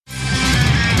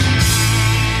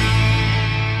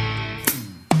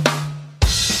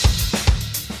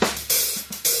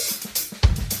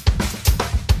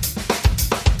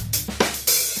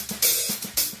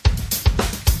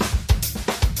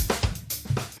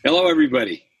Hello,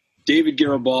 everybody. David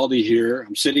Garibaldi here.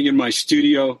 I'm sitting in my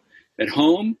studio at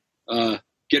home,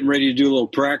 getting ready to do a little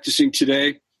practicing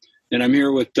today. And I'm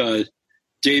here with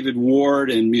David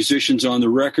Ward and Musicians on the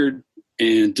Record,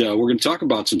 and we're going to talk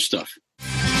about some stuff.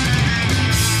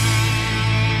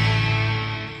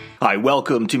 Hi,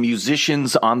 welcome to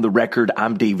Musicians on the Record.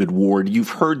 I'm David Ward.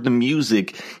 You've heard the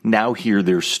music, now hear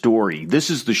their story. This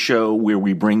is the show where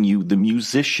we bring you the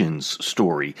musician's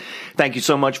story. Thank you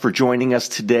so much for joining us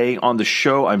today on the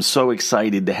show. I'm so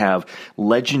excited to have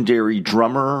legendary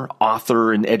drummer,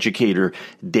 author, and educator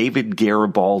David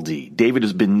Garibaldi. David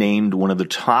has been named one of the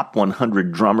top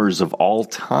 100 drummers of all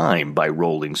time by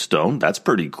Rolling Stone. That's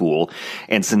pretty cool.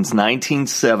 And since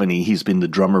 1970, he's been the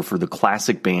drummer for the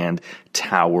classic band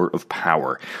Tower of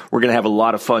Power. We're going to have a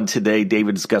lot of fun today.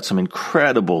 David's got some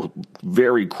incredible,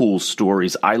 very cool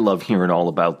stories. I love hearing all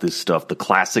about this stuff, the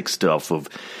classic stuff of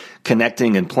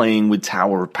connecting and playing with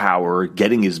Tower of Power,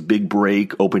 getting his big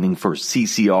break, opening for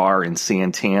CCR and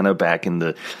Santana back in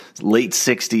the late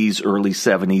 60s, early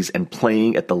 70s, and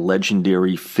playing at the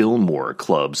legendary Fillmore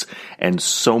clubs, and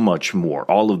so much more.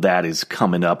 All of that is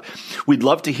coming up. We'd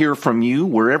love to hear from you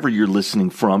wherever you're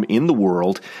listening from in the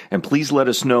world, and please let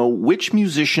us know which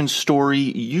musician's story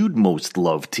you'd most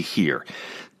love to hear.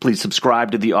 Please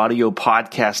subscribe to the audio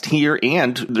podcast here,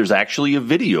 and there's actually a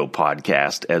video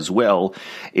podcast as well.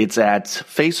 It's at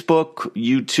Facebook,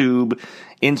 YouTube,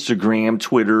 Instagram,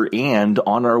 Twitter, and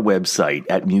on our website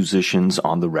at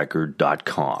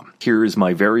musiciansontherecord.com. Here is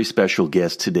my very special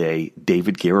guest today,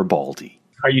 David Garibaldi.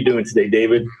 How are you doing today,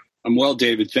 David? I'm well,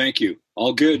 David. Thank you.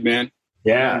 All good, man.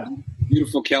 Yeah.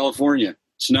 Beautiful California.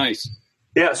 It's nice.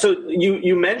 Yeah, so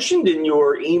you mentioned in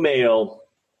your email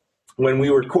when we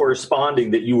were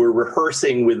corresponding that you were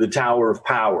rehearsing with the Tower of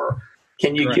Power.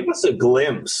 Can you give us a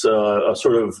glimpse, a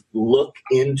sort of look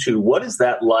into what is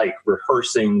that like,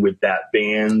 rehearsing with that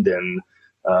band, and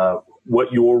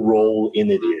what your role in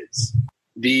it is?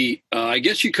 I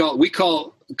guess we call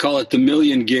it the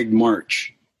Million Gig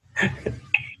March.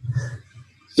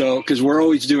 So, because we're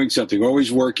always doing something, we're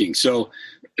always working. So,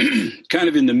 kind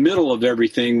of in the middle of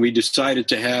everything, we decided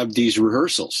to have these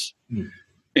rehearsals.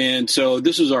 And so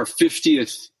this is our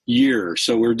 50th year.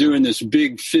 So we're doing this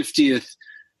big 50th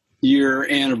year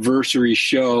anniversary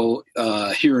show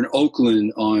here in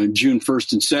Oakland on June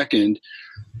 1st and 2nd.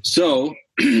 So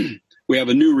we have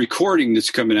a new recording that's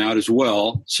coming out as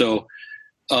well. So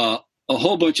a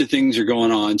whole bunch of things are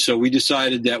going on. So we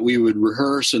decided that we would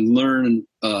rehearse and learn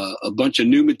a bunch of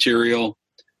new material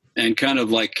and kind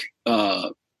of like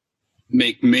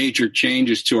make major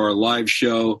changes to our live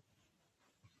show.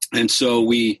 And so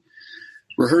we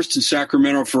rehearsed in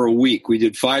Sacramento for a week. We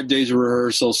did 5 days of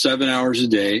rehearsal, 7 hours a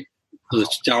day.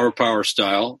 It's Tower of Power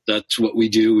style. That's what we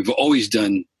do. We've always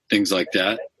done things like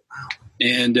that.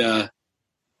 And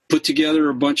put together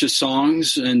a bunch of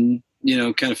songs and,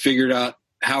 kind of figured out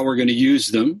how we're going to use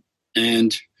them.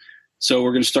 And so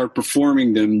we're going to start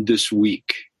performing them this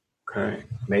week. Okay,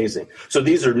 amazing. So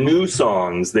these are new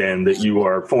songs then that you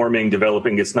are forming,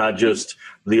 developing. It's not just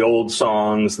the old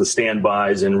songs, the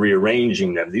standbys, and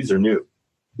rearranging them. These are new.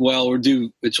 Well,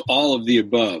 it's all of the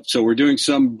above. So we're doing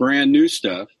some brand new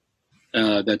stuff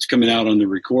that's coming out on the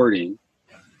recording.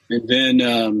 And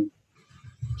then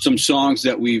some songs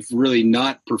that we've really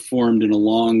not performed in a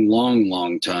long, long,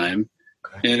 long time.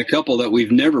 Okay. And a couple that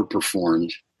we've never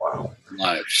performed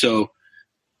live. So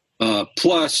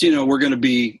plus, we're going to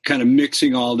be kind of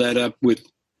mixing all that up with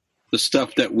the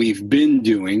stuff that we've been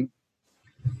doing.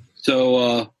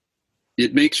 So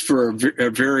it makes for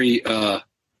a very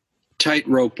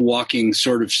tightrope walking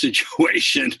sort of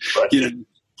situation,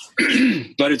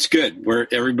 but it's good. Where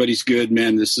everybody's good,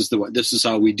 man. This is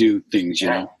how we do things,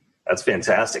 That's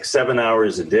fantastic. 7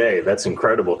 hours a day. That's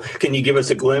incredible. Can you give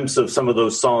us a glimpse of some of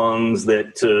those songs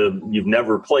that you've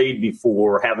never played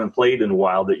before, haven't played in a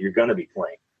while, that you're going to be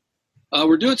playing?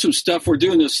 We're doing some stuff. We're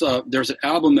doing this. There's an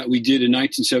album that we did in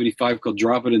 1975 called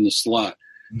Drop It in the Slot.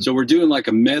 Mm-hmm. So we're doing like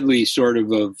a medley sort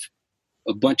of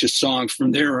a bunch of songs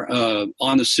from there,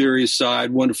 On the Serious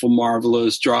Side, Wonderful,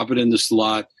 Marvelous, Drop It in the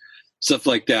Slot, stuff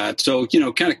like that. So,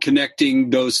 kind of connecting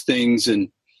those things and,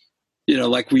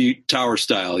 like we Tower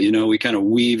style, we kind of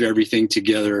weave everything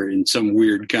together in some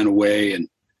weird kind of way. And,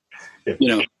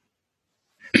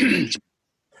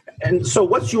 And so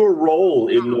what's your role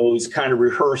in those kind of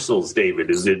rehearsals,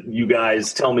 David? Is it you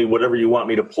guys tell me whatever you want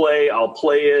me to play, I'll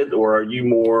play it, or are you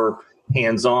more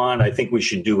hands-on? I think we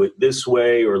should do it this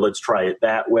way, or let's try it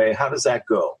that way. How does that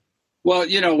go? Well,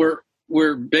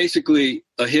 we're basically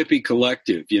a hippie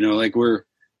collective, like we're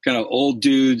kind of old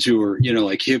dudes who are,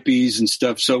 like hippies and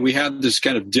stuff. So we have this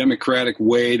kind of democratic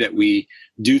way that we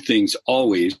do things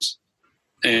always.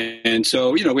 And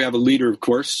so, we have a leader, of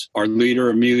course, our leader,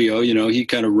 Emilio, he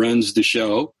kind of runs the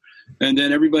show, and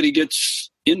then everybody gets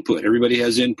input. Everybody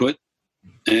has input.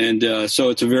 And so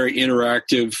it's a very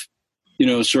interactive,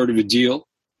 sort of a deal.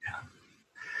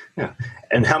 Yeah.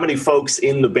 And how many folks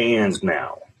in the band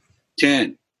now?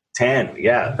 10. 10.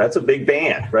 Yeah. That's a big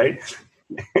band, right?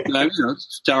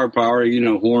 It's Tower of Power,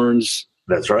 horns.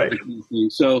 That's right.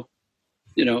 So,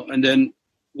 and then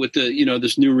with the,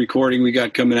 this new recording we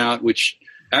got coming out, which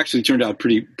actually turned out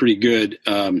pretty good.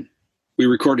 We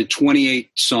recorded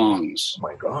 28 songs. Oh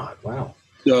my God. Wow.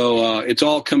 So it's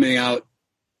all coming out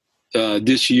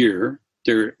this year.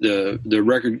 The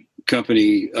record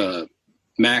company,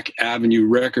 Mac Avenue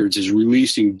Records, is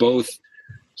releasing both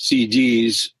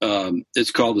CDs.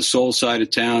 It's called The Soul Side of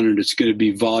Town, and it's going to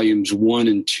be volumes 1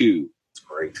 and 2. That's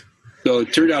great. So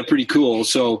it turned out pretty cool.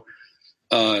 So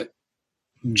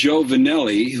Joe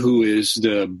Vanelli, who is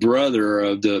the brother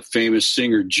of the famous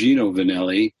singer Gino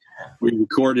Vanelli, we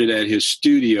recorded at his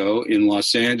studio in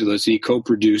Los Angeles. He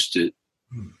co-produced it.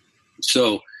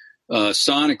 So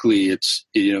sonically, it's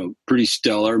pretty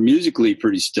stellar. Musically,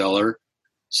 pretty stellar.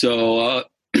 So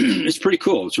it's pretty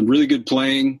cool. It's some really good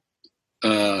playing.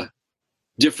 Some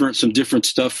different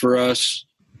stuff for us.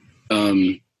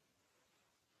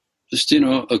 Just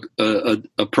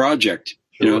a project.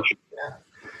 Sure.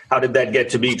 How did that get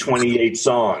to be 28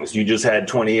 songs? You just had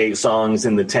 28 songs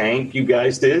in the tank, you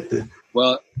guys did?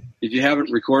 Well, if you haven't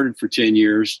recorded for 10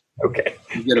 years, okay,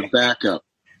 you get a backup.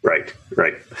 Right.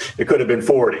 It could have been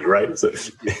 40, right? So,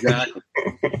 exactly.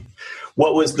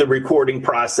 What was the recording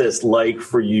process like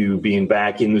for you being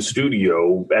back in the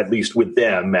studio, at least with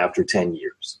them, after 10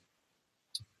 years?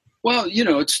 Well,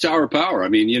 it's Tower of Power. I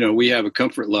mean, we have a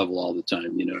comfort level all the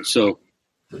time, So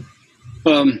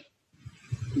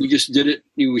we just did it.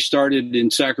 We started in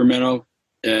Sacramento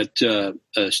at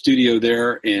a studio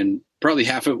there, and probably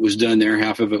half of it was done there,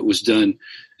 half of it was done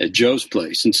at Joe's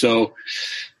place. And so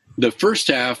the first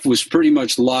half was pretty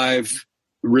much live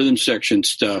rhythm section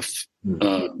stuff,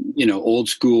 old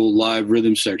school live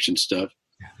rhythm section stuff.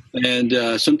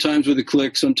 And sometimes with a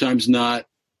click, sometimes not.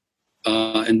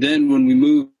 And then when we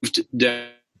moved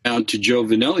down to Joe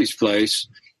Vanelli's place,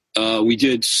 we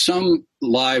did some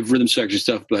live rhythm section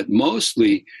stuff, but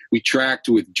mostly we tracked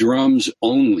with drums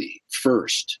only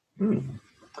first.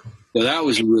 So that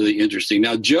was really interesting.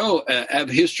 Now, Joe, I have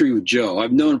history with Joe.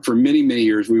 I've known him for many, many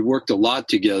years. We worked a lot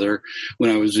together when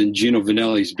I was in Gino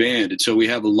Vanelli's band. And so we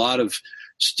have a lot of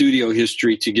studio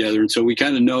history together. And so we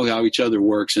kind of know how each other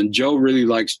works. And Joe really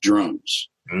likes drums.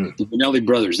 The Vanelli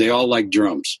brothers, they all like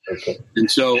drums. Okay. And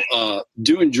so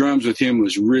doing drums with him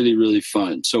was really, really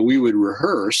fun. So we would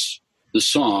rehearse the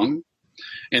song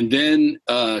and then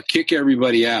kick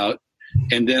everybody out.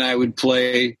 And then I would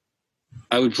play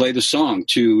the song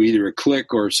to either a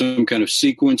click or some kind of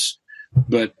sequence,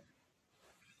 but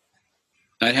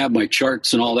I'd have my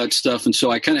charts and all that stuff. And so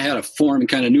I kind of had a form and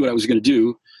kind of knew what I was going to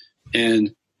do.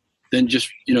 And then just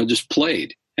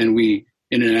played. And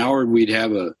in an hour, we'd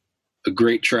have a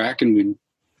great track, and we'd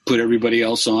put everybody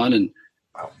else on. And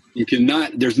you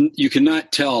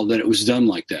cannot tell that it was done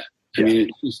like that. I mean, it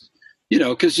just,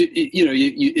 cause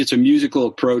it's a musical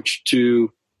approach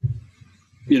to,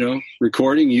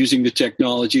 recording using the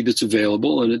technology that's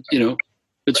available, and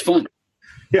it's fun.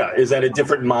 Yeah. Is that a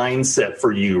different mindset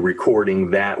for you,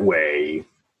 recording that way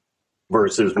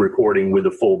versus recording with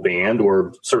a full band,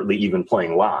 or certainly even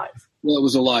playing live? Well, it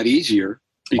was a lot easier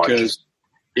because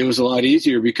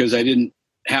I didn't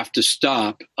have to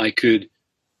stop. I could,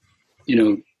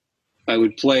 I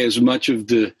would play as much of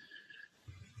the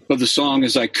song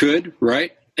as I could.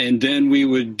 Right. And then we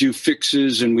would do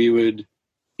fixes, and we would,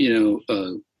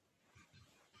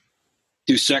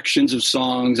 do sections of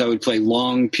songs. I would play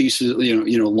long pieces,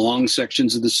 long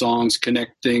sections of the songs,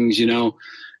 connect things,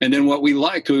 and then what we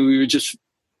liked, we would just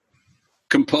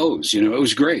compose. It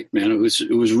was great, man. It was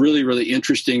really, really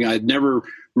interesting. I'd never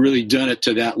really done it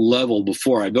to that level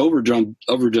before. I've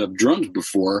overdubbed drums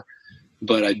before,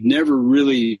 but I'd never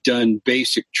really done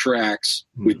basic tracks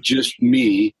with just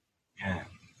me. Yeah.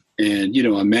 And,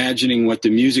 imagining what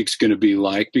the music's going to be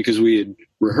like, because we had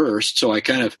rehearsed. So I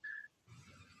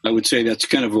would say that's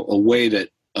kind of a way that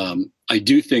I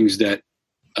do things that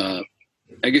I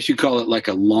guess you call it like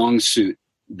a long suit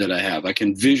that I have. I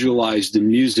can visualize the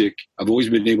music. I've always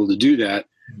been able to do that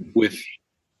with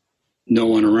no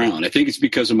one around. I think it's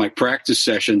because of my practice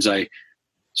sessions. I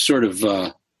sort of,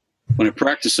 when I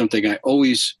practice something, I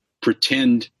always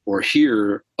pretend or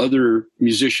hear other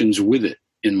musicians with it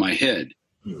in my head.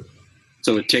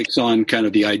 So it takes on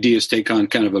the ideas take on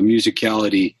kind of a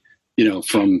musicality,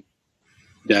 from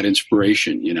that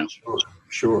inspiration, Sure.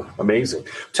 Sure. Amazing.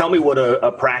 Tell me what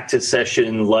a practice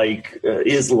session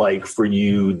is like for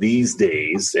you these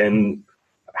days, and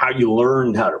how you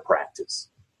learned how to practice.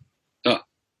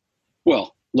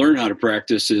 Well, learn how to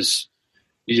practice is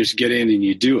you just get in and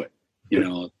you do it.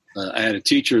 I had a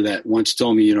teacher that once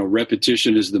told me,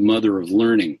 repetition is the mother of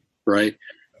learning, right?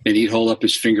 And he'd hold up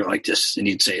his finger like this and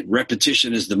he'd say,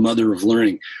 repetition is the mother of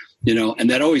learning, and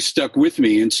that always stuck with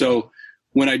me. And so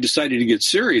when I decided to get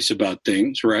serious about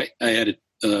things, right, I had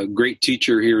a great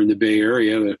teacher here in the Bay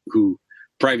Area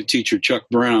private teacher Chuck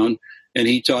Brown, and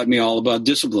he taught me all about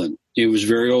discipline. He was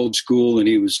very old school, and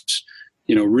he was,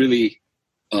 really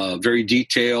very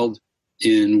detailed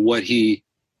in what he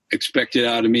expected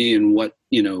out of me and what,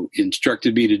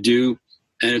 instructed me to do.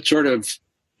 And it sort of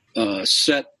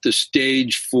set the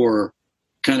stage for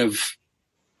kind of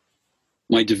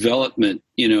my development,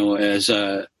 as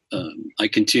I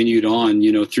continued on,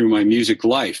 through my music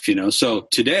life, So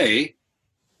today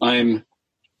I'm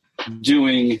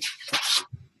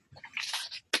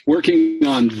working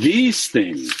on these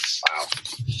things. Wow.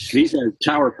 These are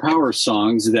Tower Power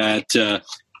songs that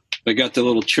I got the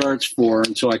little charts for,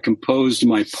 and so I composed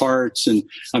my parts, and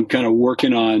I'm kind of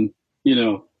working on,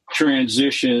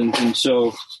 transitions. And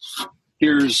so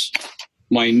here's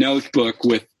my notebook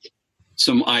with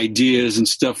some ideas and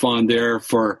stuff on there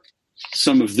for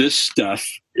some of this stuff,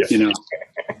 Yes.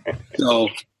 So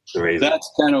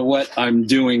that's kind of what I'm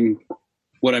doing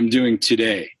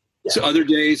today. Yeah. So other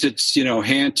days it's,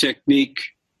 hand technique,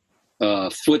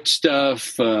 foot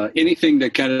stuff, anything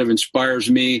that kind of inspires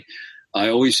me. I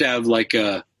always have like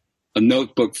a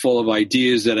notebook full of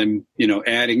ideas that I'm,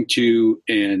 adding to,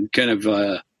 and kind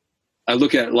of, I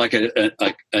look at it like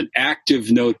an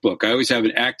active notebook. I always have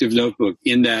an active notebook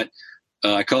in that,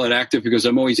 I call it active because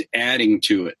I'm always adding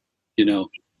to it,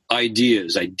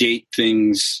 ideas. I date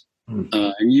things,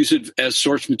 and use it as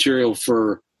source material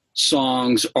for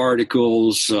songs,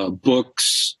 articles,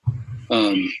 books,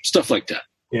 stuff like that.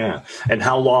 Yeah. And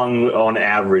how long on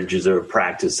average is a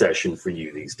practice session for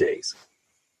you these days?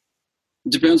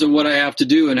 It depends on what I have to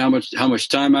do and how much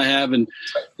time I have, and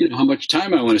how much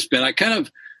time I want to spend. I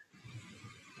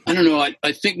don't know.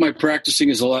 I think my practicing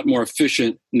is a lot more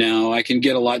efficient now. I can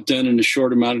get a lot done in a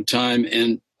short amount of time,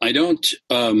 and I don't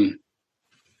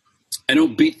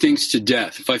beat things to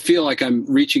death. If I feel like I'm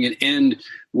reaching an end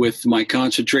with my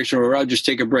concentration, or I'll just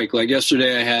take a break. Like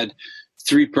yesterday, I had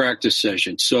 3 practice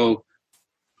sessions. So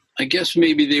I guess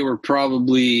maybe they were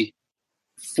probably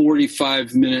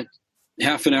 45 minutes,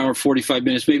 half an hour, 45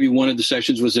 minutes. Maybe one of the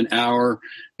sessions was an hour,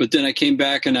 but then I came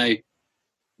back and I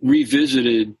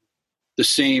revisited the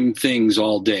same things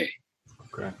all day.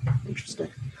 Okay.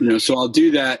 Interesting. So I'll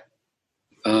do that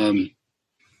kind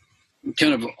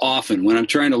of often when I'm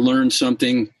trying to learn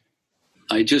something.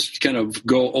 I just kind of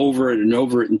go over it and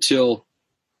over it until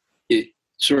it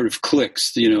sort of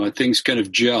clicks, and things kind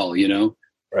of gel,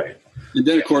 Right. And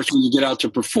then, of course, when you get out to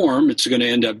perform, it's going to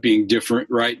end up being different,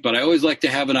 right? But I always like to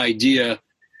have an idea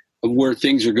of where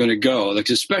things are going to go, like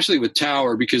especially with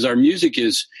Tower, because our music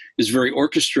is very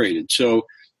orchestrated. So,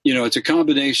 it's a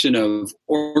combination of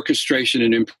orchestration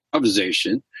and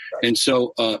improvisation. Right. And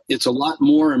so it's a lot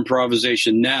more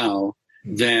improvisation now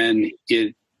than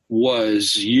it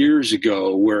was years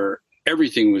ago, where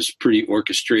everything was pretty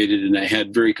orchestrated and I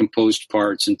had very composed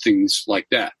parts and things like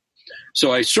that.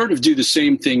 So I sort of do the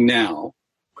same thing now,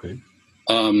 okay.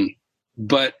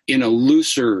 But in a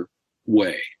looser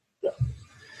way. Yeah.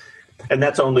 And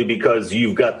that's only because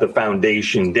you've got the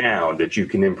foundation down that you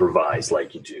can improvise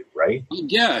like you do, right?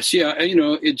 Yes. Yeah.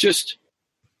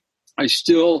 I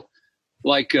still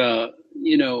like,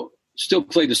 still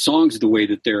play the songs the way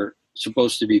that they're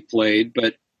supposed to be played,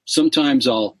 but sometimes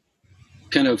I'll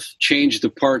kind of change the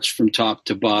parts from top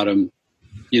to bottom,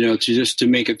 to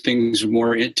make it things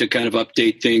more, to kind of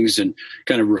update things and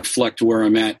kind of reflect where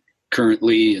I'm at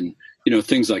currently, and,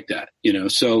 things like that,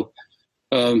 so,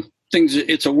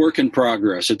 it's a work in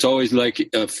progress. It's always like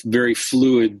a very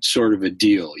fluid sort of a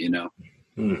deal,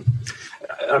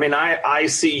 I mean, I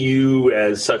see you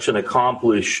as such an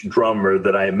accomplished drummer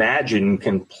that I imagine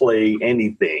can play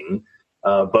anything.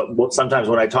 But sometimes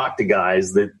when I talk to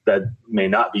guys that may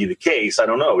not be the case, I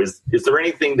don't know. Is there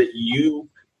anything that you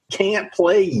can't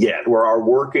play yet or are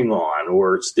working on,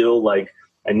 or still like,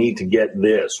 I need to get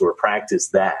this or practice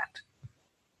that?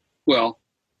 Well,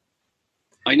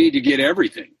 I need to get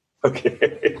everything.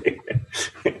 Okay.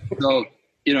 So,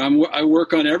 I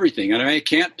work on everything, and I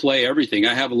can't play everything.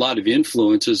 I have a lot of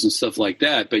influences and stuff like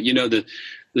that. But, the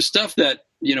stuff that,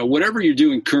 whatever you're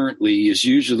doing currently is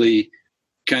usually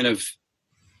kind of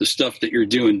the stuff that you're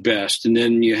doing best. And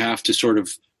then you have to sort of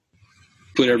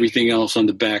put everything else on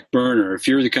the back burner. If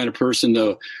you're the kind of person,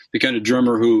 though, the kind of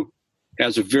drummer who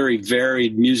has a very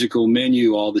varied musical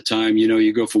menu all the time,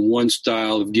 you go from one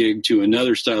style of gig to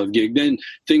another style of gig, then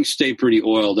things stay pretty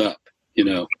oiled up,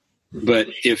 But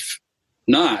if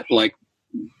not, like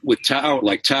with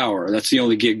Tower, that's the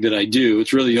only gig that I do.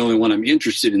 It's really the only one I'm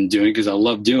interested in doing because I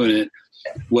love doing it.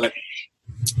 But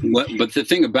the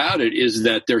thing about it is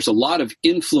that there's a lot of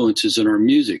influences in our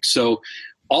music. So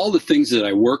all the things that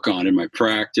I work on in my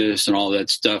practice and all that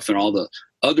stuff and all the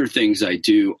other things I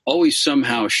do always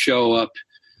somehow show up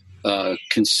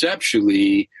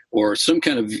conceptually or some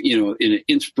kind of, in an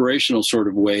inspirational sort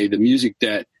of way, the music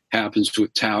that happens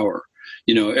with Tower.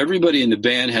 Everybody in the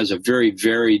band has a very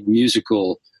varied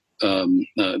musical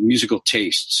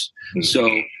tastes. Mm-hmm.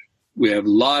 So we have a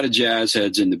lot of jazz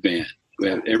heads in the band.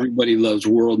 Everybody loves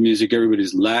world music.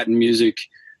 Everybody's Latin music,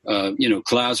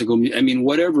 classical.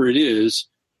 Whatever it is,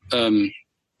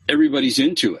 everybody's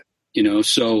into it,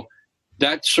 so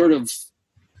that sort of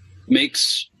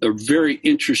makes a very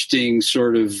interesting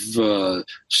sort of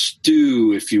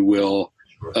stew, if you will,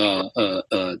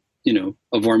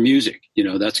 of our music.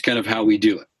 That's kind of how we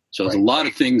do it. So there's a lot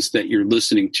of things that you're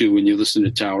listening to when you listen to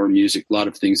Tower music, a lot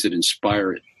of things that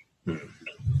inspire it.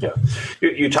 Yeah.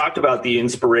 You talked about the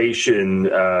inspiration.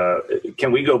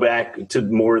 Can we go back to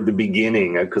more the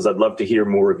beginning? Because I'd love to hear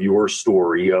more of your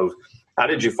story of how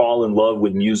did you fall in love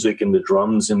with music and the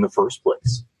drums in the first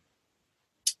place?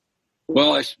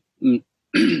 Well, I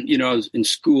was in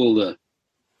school, the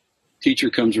teacher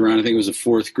comes around. I think it was the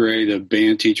fourth grade. The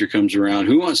band teacher comes around.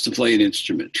 Who wants to play an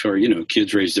instrument? Or,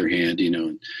 kids raise their hand,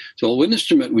 So what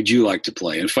instrument would you like to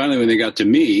play? And finally, when they got to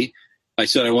me, I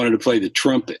said I wanted to play the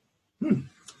trumpet.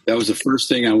 That was the first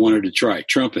thing I wanted to try,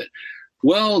 trumpet.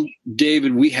 Well,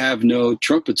 David, we have no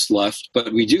trumpets left,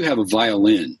 but we do have a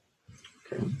violin.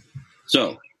 Okay.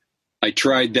 So I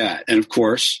tried that. And, of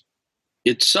course,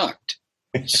 it sucked.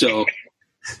 So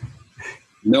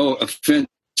no offense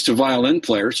to violin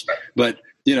players, but,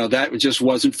 that just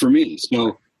wasn't for me.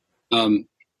 So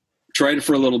tried it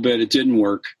for a little bit. It didn't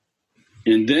work.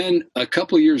 And then a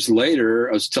couple of years later,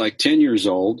 I was like 10 years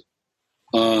old,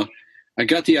 I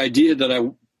got the idea that I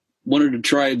wanted to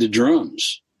try the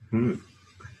drums.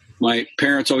 My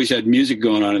parents always had music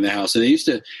going on in the house, and they used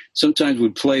to sometimes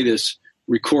would play this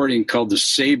recording called the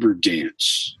Saber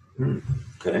Dance.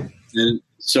 Okay. And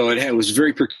so it was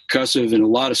very percussive, and a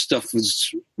lot of stuff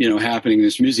was, happening in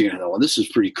this music. And I thought, well, this is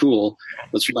pretty cool.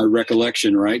 That's my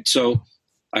recollection, right? So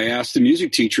I asked the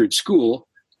music teacher at school,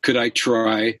 could I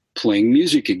try playing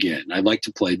music again? I'd like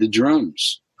to play the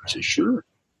drums. I said, sure,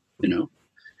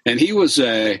 And he was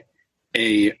a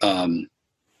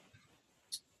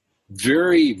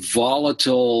very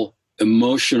volatile,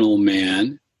 emotional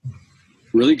man,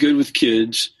 really good with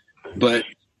kids, but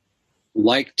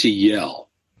liked to yell.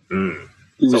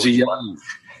 He was a yeller.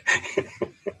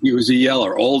 He was a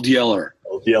yeller, old yeller.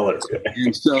 Old yeller.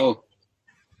 And so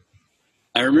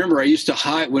I remember I used to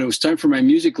hide when it was time for my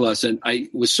music lesson. I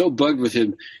was so bugged with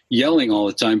him yelling all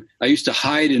the time. I used to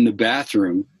hide in the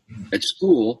bathroom at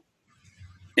school,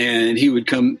 and he would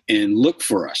come and look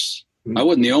for us. I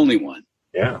wasn't the only one.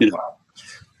 Yeah. The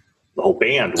whole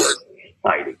band was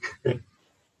hiding.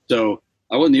 So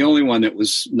I wasn't the only one that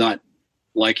was not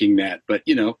liking that. But,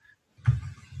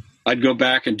 I'd go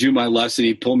back and do my lesson.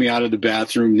 He'd pull me out of the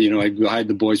bathroom. I'd go hide in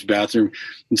the boys' bathroom.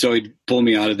 And so he'd pull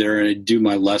me out of there and I'd do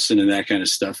my lesson and that kind of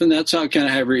stuff. And that's how kind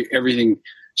of everything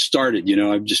started.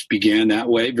 I just began that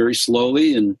way very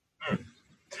slowly. And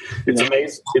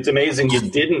it's amazing you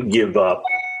didn't give up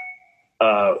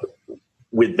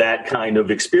with that kind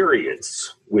of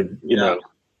experience with,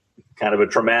 kind of a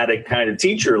traumatic kind of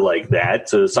teacher like that.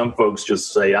 So some folks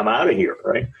just say, I'm out of here,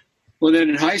 right? Well,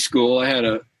 then in high school, I had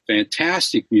a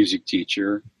fantastic music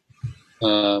teacher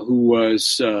who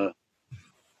was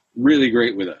really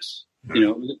great with us.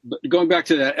 But going back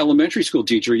to that elementary school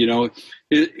teacher,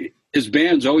 his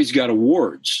band's always got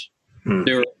awards.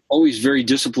 They were always very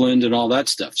disciplined and all that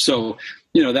stuff. So,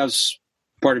 that's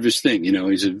part of his thing.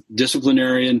 He's a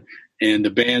disciplinarian, and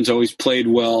the band's always played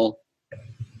well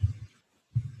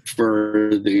for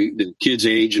the kids'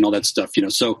 age and all that stuff.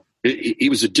 So he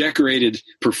was a decorated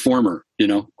performer.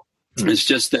 It's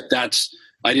just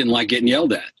I didn't like getting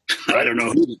yelled at. I don't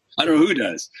know who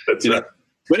does. That's right.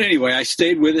 But anyway, I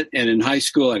stayed with it. And in high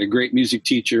school, I had a great music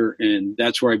teacher, and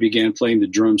that's where I began playing the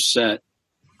drum set,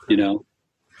 How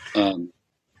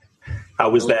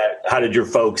was that? How did your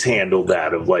folks handle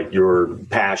that of like your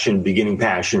beginning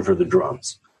passion for the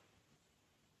drums?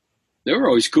 They were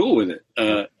always cool with it.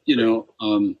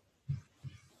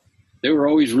 They were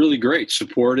always really great,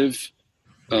 supportive.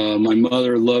 My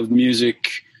mother loved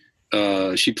music.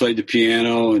 she played the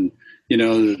piano, and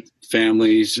the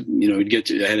families, I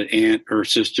had an aunt or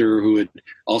sister who had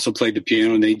also played the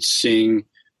piano, and they'd sing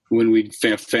when we'd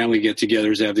family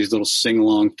get-togethers. They have these little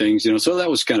sing-along things, so that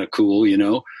was kind of cool,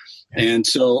 And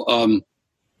so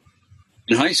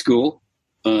in high school,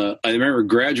 I remember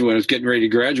I was getting ready to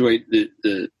graduate.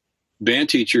 The band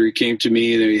teacher came to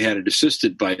me. They had an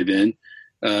assistant by then.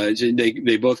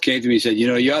 They both came to me and said,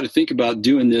 you ought to think about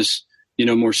doing this,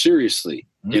 more seriously,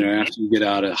 after you get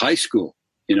out of high school,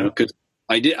 because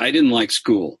I didn't like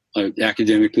school.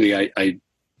 Academically, I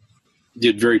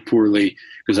did very poorly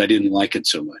because I didn't like it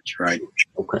so much. Right.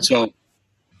 Okay. So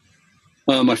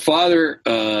my father,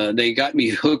 they got me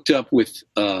hooked up with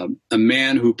a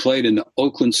man who played in the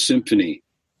Oakland Symphony.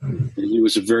 And he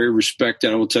was a very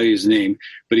respected, I won't tell you his name,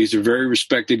 but he's a very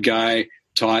respected guy,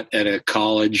 taught at a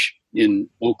college in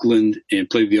Oakland and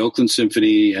played the Oakland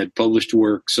Symphony, had published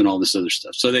works and all this other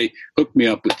stuff. So they hooked me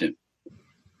up with him.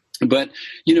 But,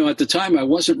 at the time I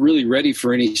wasn't really ready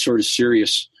for any sort of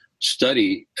serious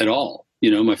study at all.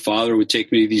 My father would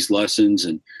take me to these lessons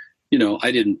and,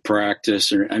 I didn't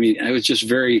practice I was just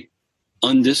very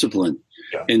undisciplined.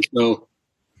 Yeah. And so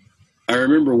I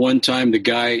remember one time the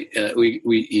guy,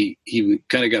 he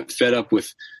kind of got fed up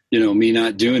with, me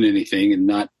not doing anything and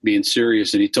not being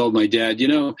serious. And he told my dad,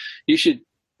 we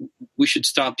should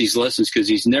stop these lessons because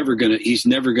he's never going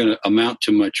to amount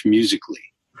to much musically.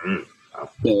 Mm.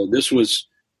 So this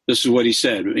is what he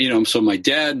said, so my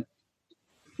dad,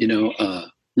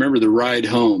 remember the ride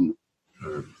home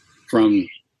from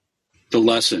the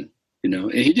lesson,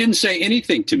 and he didn't say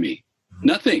anything to me,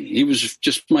 nothing. He was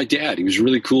just my dad. He was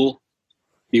really cool.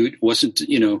 He wasn't,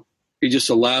 he just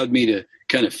allowed me to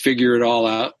kind of figure it all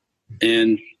out.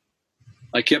 And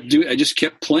I just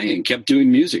kept playing, kept doing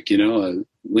music. I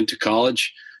went to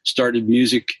college, started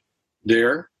music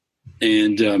there,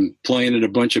 and playing in a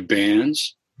bunch of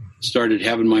bands, started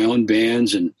having my own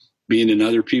bands and being in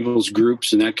other people's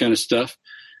groups and that kind of stuff.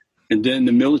 And then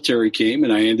the military came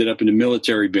and I ended up in a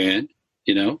military band,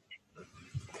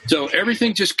 So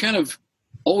everything just kind of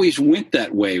always went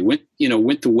that way, went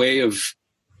the way of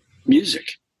music.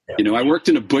 Yeah. I worked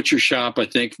in a butcher shop, I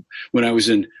think, when I was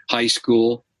in high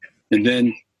school, and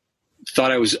then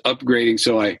thought I was upgrading,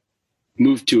 so I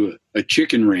moved to a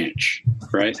chicken ranch,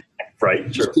 right? Right.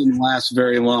 It just didn't last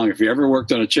very long. If you ever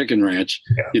worked on a chicken ranch,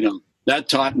 that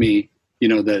taught me,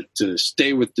 that to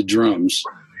stay with the drums.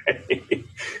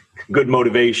 Good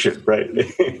motivation, right?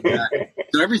 Yeah.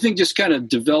 So everything just kind of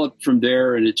developed from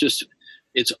there, and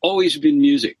it's always been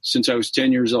music since I was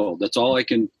 10 years old. That's all I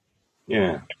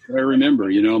remember.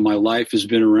 My life has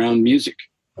been around music.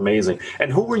 Amazing.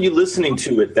 And who were you listening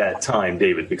to at that time,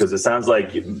 David? Because it sounds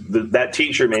like that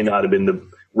teacher may not have been the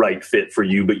right fit for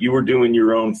you, but you were doing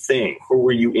your own thing. Who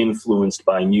were you influenced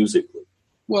by musically?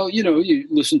 Well, you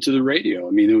listen to the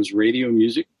radio. There was radio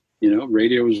music.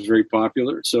 Radio was very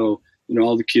popular. So,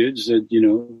 all the kids that,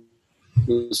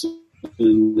 listen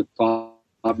to the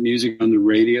pop music on the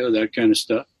radio, that kind of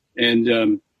stuff. And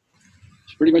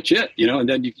it's pretty much it, and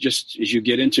then you just, as you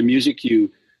get into music,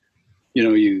 you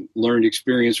learn to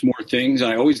experience more things.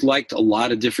 I always liked a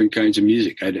lot of different kinds of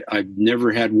music. I've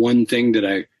never had one thing that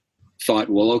I thought,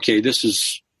 well, okay, this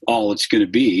is all it's going to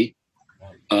be.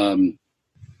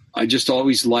 I just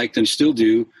always liked and still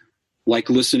do like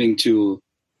listening to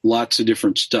lots of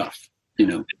different stuff,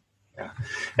 Yeah.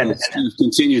 And it's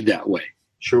continued that way.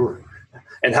 Sure.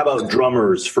 And how about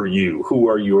drummers for you? Who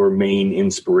are your main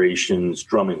inspirations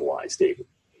drumming wise, David?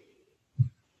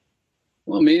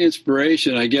 Well, main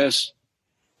inspiration, I guess,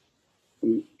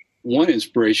 one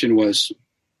inspiration was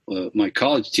my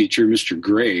college teacher, Mr.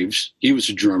 Graves. He was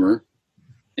a drummer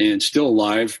and still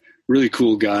alive. Really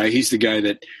cool guy. He's the guy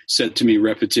that said to me,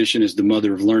 repetition is the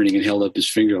mother of learning, and held up his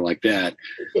finger like that.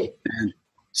 And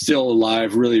still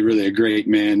alive, really, really a great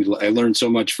man. I learned so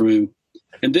much from him.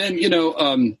 And then,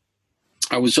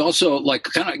 I was also I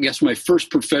guess my first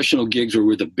professional gigs were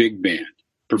with a big band.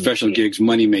 Professional gigs,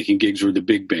 money-making gigs were the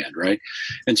big band, right?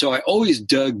 And so I always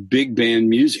dug big band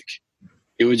music.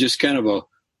 It was just kind of a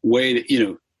way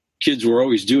that, kids were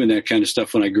always doing that kind of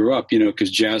stuff when I grew up,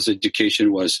 because jazz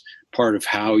education was part of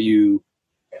how you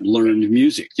learned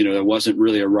music. It wasn't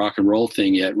really a rock and roll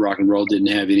thing yet. Rock and roll didn't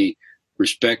have any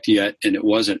respect yet, and it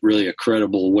wasn't really a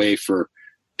credible way for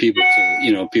people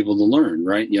to learn,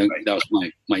 right? Right. That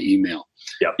was my email.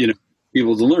 Yep.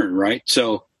 People to learn, right?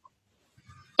 So,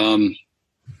 Sonny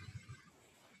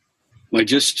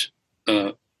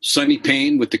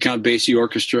Payne with the Count Basie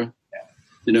Orchestra,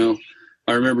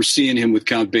 I remember seeing him with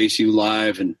Count Basie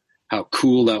live and how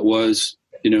cool that was,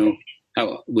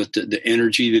 how with the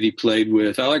energy that he played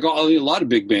with. I like a lot of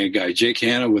big band guys, Jake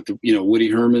Hanna with Woody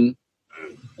Herman,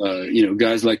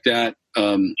 guys like that.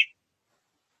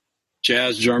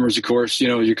 Jazz drummers, of course,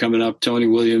 you're coming up, Tony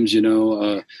Williams,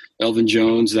 Elvin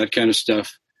Jones, that kind of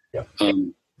stuff. Yeah.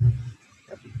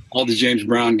 All the James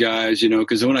Brown guys,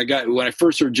 because when I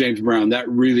first heard James Brown, that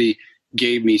really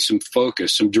gave me some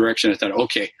focus, some direction. I thought,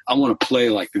 okay, I want to play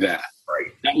like that.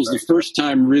 Right. That was the first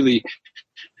time really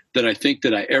that I think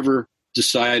that I ever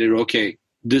decided, okay,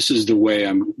 this is the way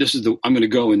I'm going to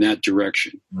go in that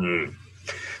direction. Mm.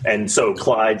 And so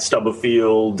Clyde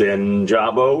Stubblefield and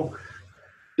Jabo,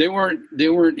 they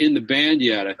weren't in the band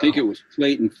yet. I think it was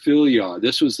Clayton Philyaw.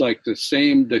 This was like the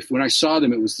same, when I saw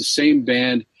them, it was the same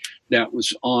band that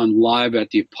was on Live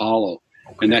at the Apollo.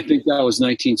 Okay. And I think that was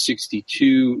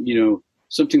 1962,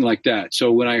 something like that.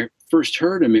 So when I first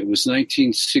heard him, it was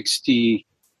 1965,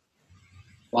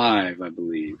 I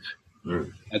believe,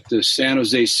 at the San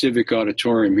Jose Civic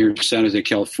Auditorium here in San Jose,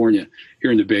 California,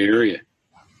 here in the Bay Area.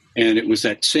 And it was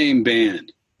that same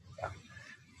band.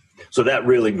 So that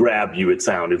really grabbed you, it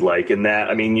sounded like. And that,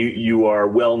 I mean, you are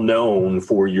well known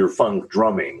for your funk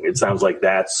drumming. It sounds like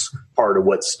that's part of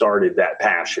what started that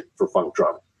passion for funk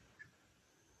drumming.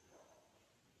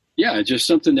 Yeah, just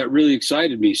something that really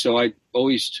excited me. So I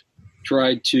always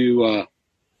tried to,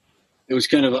 it was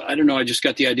kind of, I don't know, I just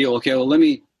got the idea, okay, well, let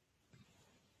me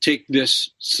take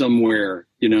this somewhere,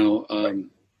 all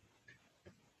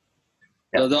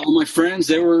my friends,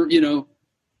 they were,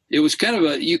 it was kind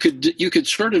of you could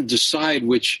sort of decide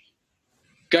which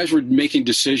guys were making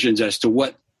decisions as to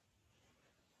what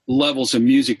levels of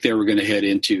music they were going to head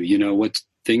into, what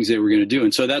things they were going to do.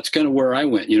 And so that's kind of where I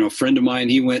went. A friend of mine,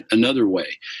 he went another way.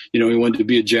 He wanted to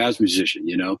be a jazz musician,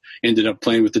 ended up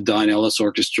playing with the Don Ellis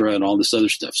Orchestra and all this other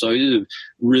stuff. So he was a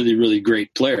really, really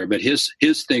great player, but his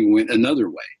thing went another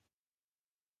way.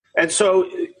 And so,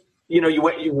 you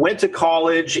went to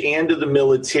college and to the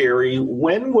military.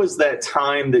 When was that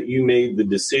time that you made the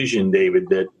decision, David,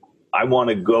 that I want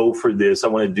to go for this, I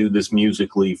want to do this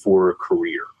musically for a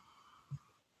career?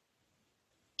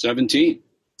 17.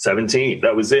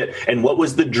 That was it. And what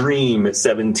was the dream at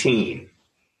 17?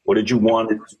 What did you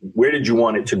want it? Where did you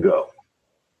want it to go?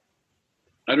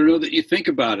 I don't know that you think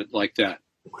about it like that.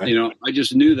 Okay. I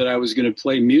just knew that I was going to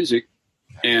play music.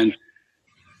 And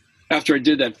after I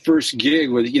did that first gig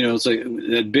with, it's like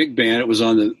that big band, it was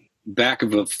on the back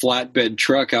of a flatbed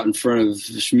truck out in front of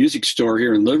this music store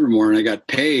here in Livermore, and I got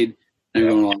paid. And I'm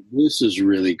going, oh, this is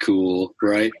really cool,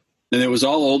 right? And there was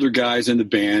all older guys in the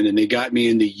band, and they got me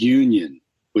in the union,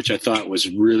 which I thought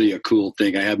was really a cool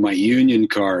thing. I had my union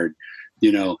card,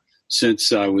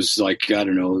 since I was like,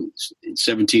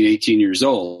 17, 18 years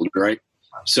old, right?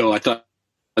 So I thought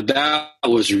that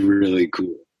was really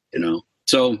cool,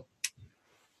 So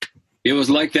it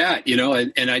was like that,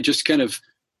 and I just kind of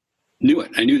knew it.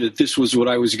 I knew that this was what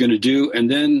I was going to do. And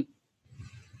then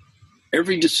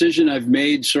every decision I've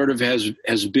made sort of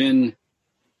has been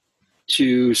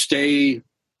to stay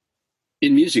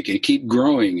in music and keep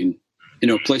growing, and,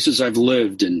 places I've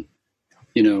lived and,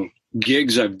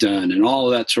 gigs I've done and all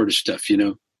of that sort of stuff,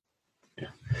 Yeah.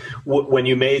 When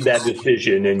you made that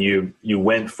decision and you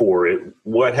went for it,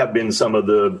 what have been some of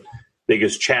the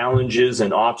biggest challenges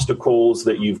and obstacles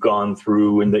that you've gone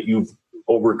through and that you've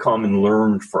overcome and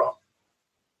learned from?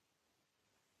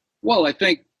 Well, I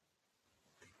think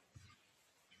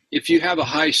if you have a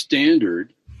high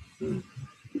standard,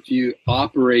 if you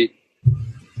operate,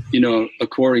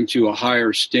 according to a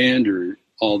higher standard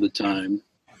all the time,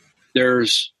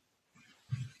 there's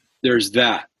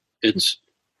that. It's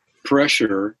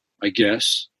pressure, I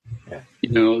guess,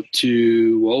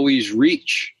 to always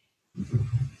reach.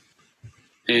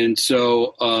 And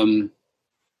so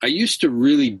I used to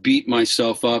really beat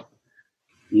myself up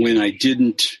when I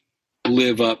didn't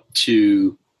live up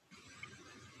to,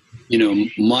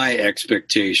 my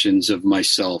expectations of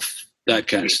myself, that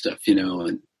kind of stuff,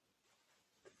 And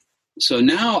so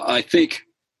now I think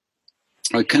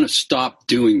I kind of stopped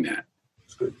doing that.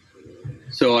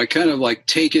 So I kind of like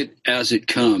take it as it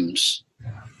comes,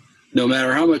 no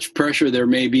matter how much pressure there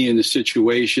may be in the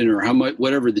situation or how much,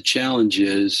 whatever the challenge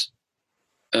is.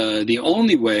 The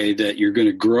only way that you're going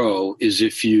to grow is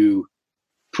if you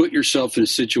put yourself in a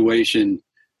situation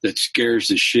that scares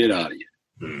the shit out of you.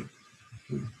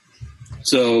 Mm-hmm.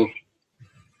 So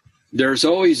there's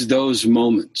always those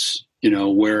moments,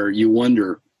 where you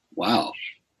wonder, wow,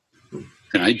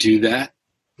 can I do that?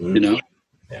 Mm-hmm.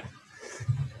 Yeah.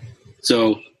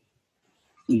 So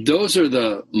those are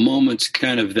the moments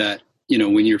kind of that,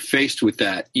 when you're faced with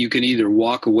that, you can either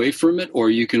walk away from it or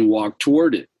you can walk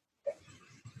toward it.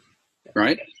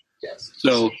 Right? Yes.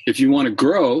 So if you want to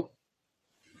grow,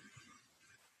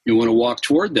 you want to walk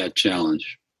toward that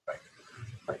challenge.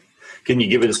 Right. Can you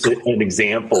give us an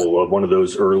example of one of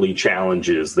those early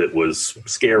challenges that was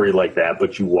scary like that,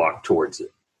 but you walked towards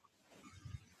it?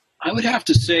 I would have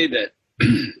to say that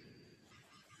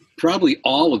probably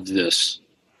all of this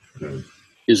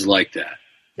is like that.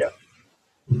 Yeah.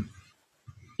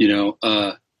 You know,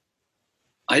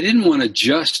 I didn't want to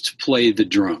just play the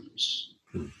drums.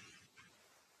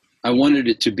 I wanted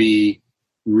it to be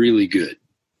really good.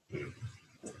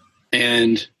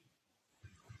 And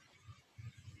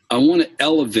I want to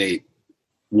elevate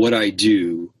what I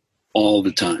do all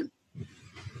the time.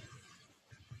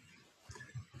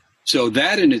 So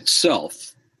that in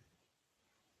itself,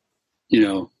 you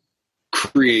know,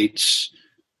 creates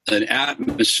an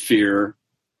atmosphere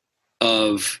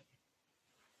of,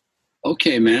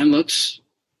 okay, man, let's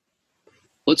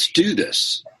do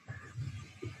this.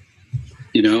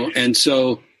 You know, and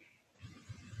so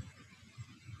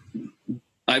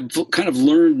I've kind of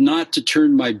learned not to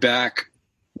turn my back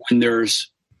when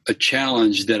there's a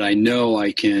challenge that I know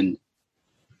I can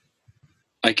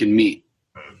meet.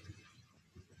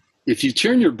 If you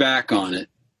turn your back on it,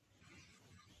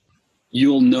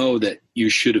 you'll know that you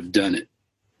should have done it.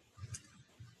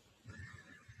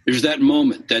 There's that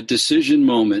moment, that decision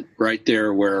moment right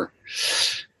there where,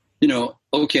 you know,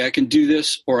 okay, I can do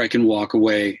this or I can walk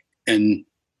away and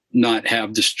not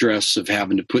have the stress of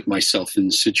having to put myself in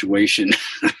the situation,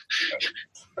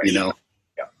 you know?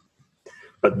 Yeah.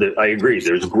 But I agree.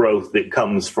 There's growth that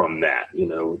comes from that. You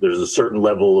know, there's a certain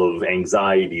level of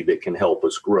anxiety that can help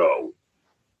us grow.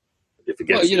 If it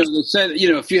gets, well, you know, they say,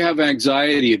 you know, if you have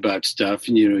anxiety about stuff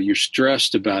and, you know, you're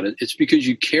stressed about it, it's because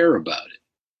you care about it.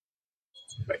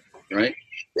 Right?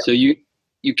 Yeah. So you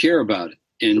care about it.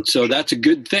 And so that's a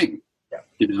good thing,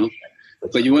 you know,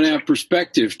 but you want to have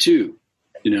perspective too,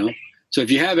 you know? So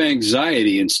if you have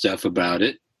anxiety and stuff about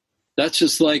it, that's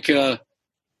just like,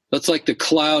 that's like the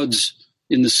clouds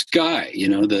in the sky, you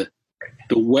know, the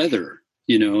weather,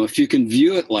 you know, if you can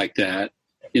view it like that,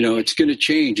 you know, it's going to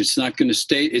change. It's not going to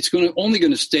stay. It's only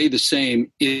going to stay the same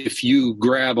if you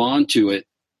grab onto it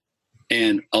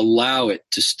and allow it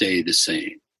to stay the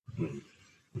same.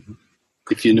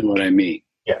 If you know what I mean.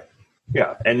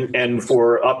 Yeah. And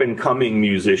for up and coming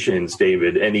musicians,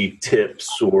 David, any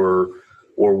tips or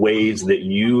ways that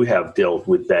you have dealt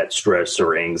with that stress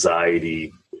or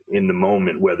anxiety in the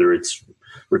moment, whether it's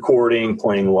recording,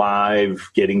 playing live,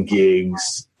 getting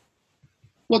gigs?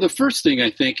 Well, the first thing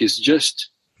I think is just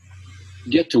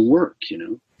get to work, you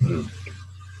know. Mm-hmm.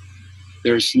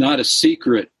 There's not a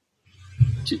secret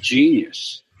to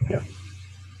genius. Yeah.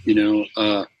 You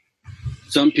know,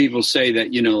 some people say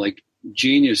that, you know, like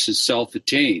genius is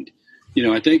self-attained. You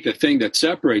know, I think the thing that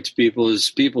separates people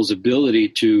is people's ability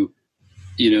to,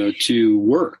 you know, to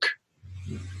work.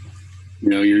 You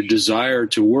know, your desire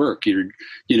to work. Have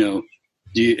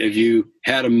you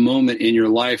had a moment in your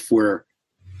life where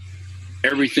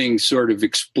everything sort of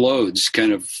explodes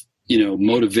kind of, you know,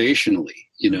 motivationally,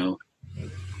 you know?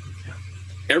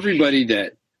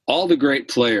 All the great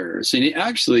players, and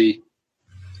actually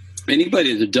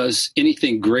anybody that does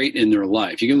anything great in their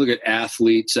life, you can look at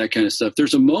athletes, that kind of stuff.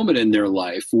 There's a moment in their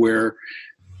life where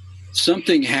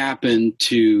something happened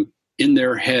in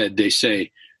their head, they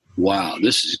say, wow,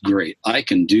 this is great. I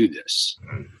can do this.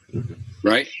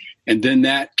 Right? And then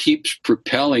that keeps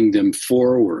propelling them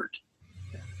forward.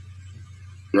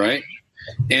 Right?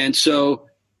 And so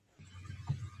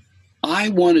I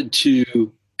wanted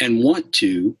to and want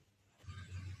to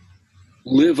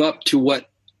live up to what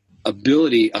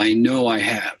ability I know I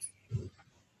have.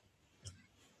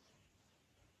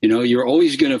 You know, you're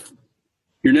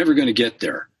never going to get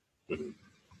there.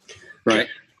 Right?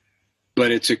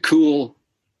 But it's a cool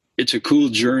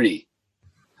journey.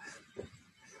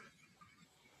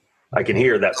 I can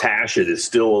hear that passion is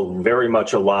still very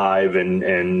much alive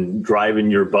and driving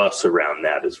your bus around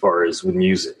that as far as with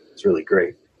music. It's really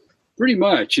great. Pretty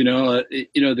much, you know,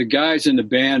 the guys in the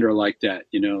band are like that.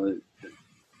 You know,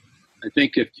 I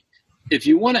think if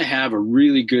you want to have a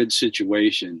really good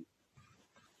situation,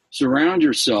 surround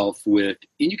yourself with,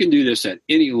 and you can do this at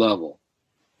any level,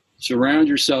 surround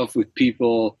yourself with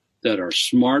people that are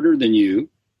smarter than you,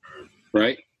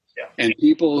 right? Yeah. And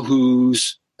people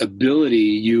whose ability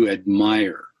you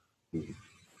admire,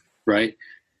 right?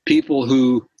 People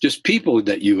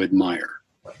that you admire.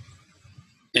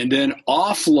 And then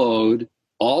offload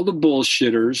all the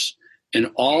bullshitters and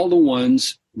all the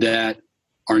ones that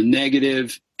are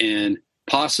negative and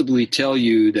possibly tell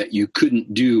you that you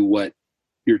couldn't do what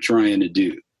you're trying to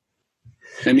do.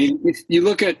 I mean, if you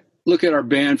look at our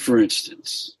band, for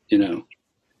instance, you know,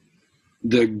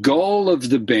 the goal of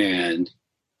the band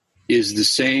is the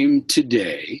same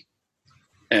today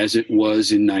as it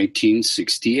was in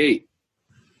 1968.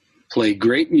 play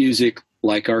great music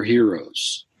like our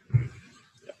heroes.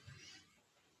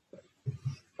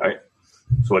 Right.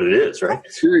 That's what it is, right?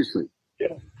 Seriously.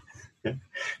 Yeah.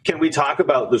 Can we talk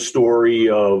about the story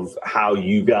of how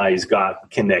you guys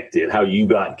got connected,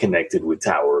 with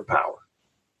Tower of Power?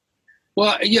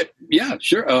 Well, yeah,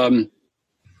 sure.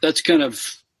 That's kind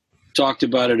of talked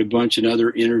about it a bunch in other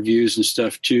interviews and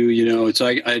stuff too. You know, it's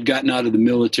like I had gotten out of the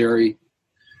military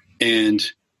and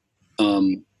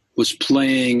was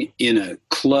playing in a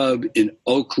club in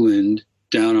Oakland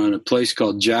down on a place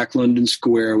called Jack London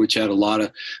Square, which had a lot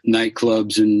of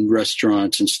nightclubs and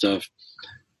restaurants and stuff.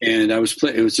 And it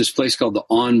was this place called the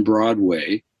On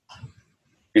Broadway,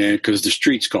 and because the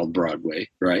street's called Broadway,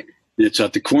 right? And it's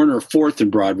at the corner of 4th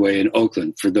and Broadway in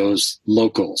Oakland for those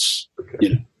locals, you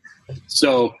know.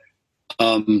 So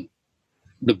the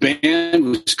band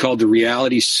was called the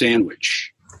Reality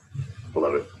Sandwich.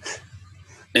 Love it.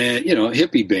 And, you know, a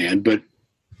hippie band, but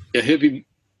a hippie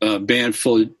band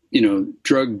full of, you know,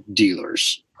 drug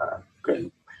dealers.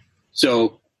 Okay.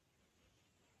 So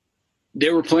they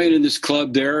were playing in this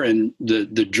club there, and the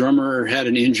drummer had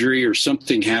an injury or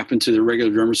something happened to the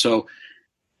regular drummer. So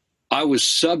I was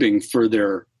subbing for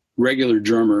their regular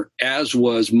drummer, as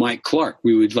was Mike Clark.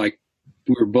 We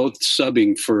were both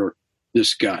subbing for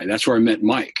this guy. That's where I met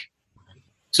Mike.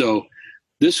 So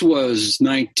this was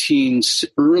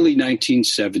early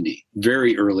 1970,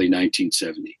 very early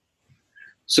 1970.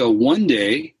 So one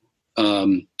day,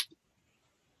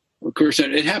 of course,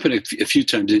 it happened a few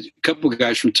times. A couple of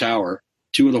guys from Tower,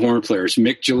 two of the horn players,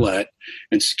 Mick Gillette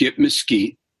and Skip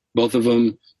Mesquite, both of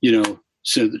them, you know,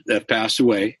 have passed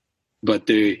away, but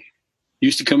they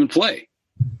used to come and play.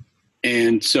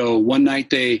 And so one night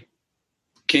they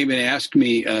came and asked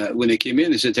me, when they came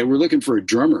in, they said, we're looking for a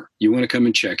drummer. You want to come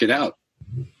and check it out?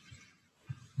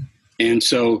 And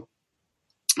so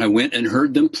I went and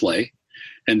heard them play,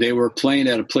 and they were playing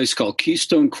at a place called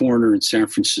Keystone Corner in San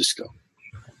Francisco.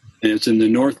 And it's in the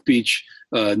North Beach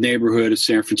neighborhood of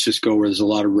San Francisco, where there's a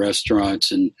lot of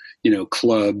restaurants and, you know,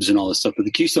 clubs and all this stuff. But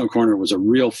the Keystone Corner was a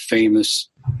real famous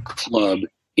club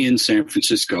in San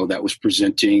Francisco that was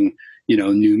presenting, you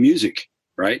know, new music,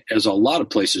 right? As a lot of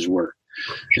places were.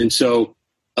 And so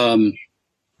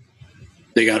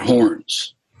they got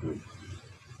horns,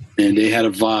 and they had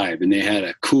a vibe, and they had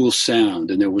a cool sound.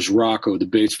 And there was Rocco, the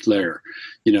bass player,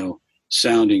 you know,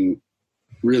 sounding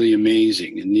really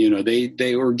amazing. And, you know,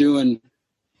 they were doing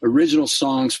original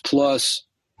songs plus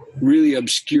really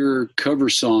obscure cover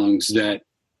songs that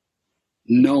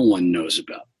no one knows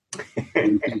about.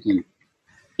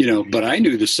 You know, but I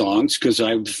knew the songs because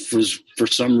I was, for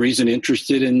some reason,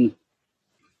 interested in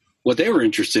what they were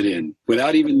interested in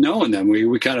without even knowing them.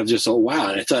 We kind of just, oh,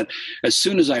 wow. And I thought, as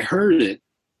soon as I heard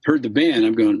the band,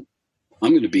 I'm going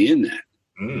to be in that.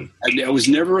 I was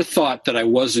never a thought that I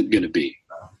wasn't going to be.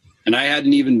 And I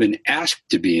hadn't even been asked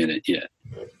to be in it yet,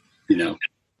 you know.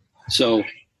 So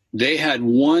they had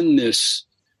won this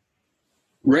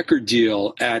record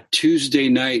deal at Tuesday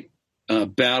night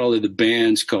Battle of the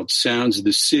Bands called Sounds of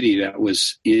the City. That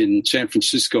was in San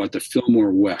Francisco at the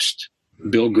Fillmore West,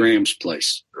 Bill Graham's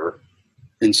place.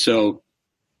 And so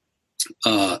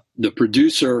the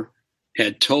producer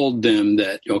had told them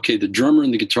that, okay, the drummer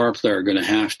and the guitar player are going to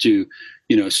have to,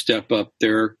 you know, step up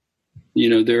their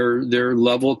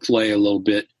level of play a little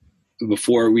bit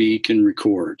before we can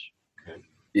record.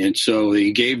 And so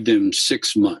they gave them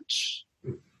 6 months.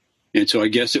 And so I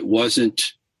guess it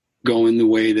wasn't going the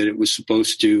way that it was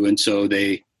supposed to. And so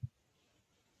they,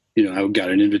 you know, I got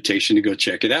an invitation to go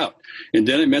check it out. And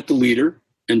then I met the leader,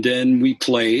 and then we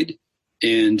played,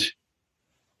 and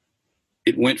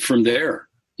it went from there,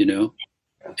 you know.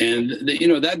 And, you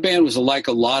know, that band was like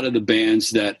a lot of the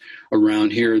bands that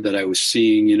around here that I was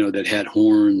seeing, you know, that had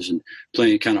horns and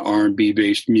playing kind of R&B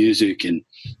based music and,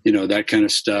 you know, that kind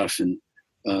of stuff. And,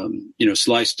 you know,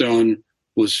 Sly Stone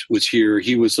was here.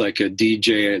 He was like a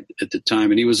DJ at the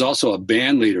time, and he was also a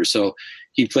band leader. So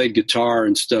he played guitar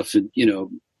and stuff, and, you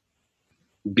know,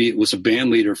 was a band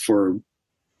leader for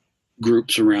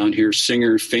groups around here,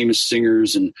 singers, famous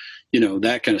singers, and, you know,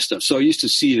 that kind of stuff. So I used to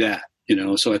see that. You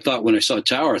know, so I thought when I saw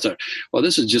Tower, I thought, well,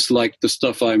 this is just like the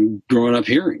stuff I'm growing up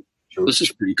hearing. Sure. This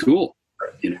is pretty cool,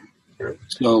 you know. Sure.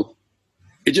 So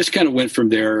it just kind of went from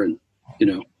there, and, you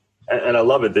know. And I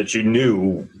love it that you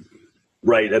knew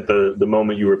right at the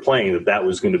moment you were playing that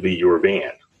was going to be your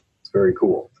band. It's very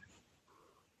cool.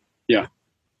 Yeah.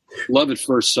 Love at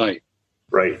first sight.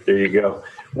 Right. There you go.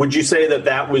 Would you say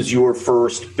that was your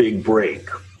first big break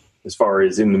as far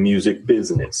as in the music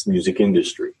business, music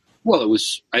industry? Well, it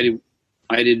was, I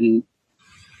didn't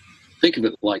think of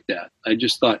it like that. I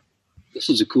just thought, this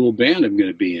is a cool band I'm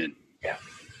going to be in. Yeah.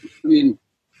 I mean,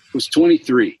 was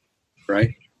 23,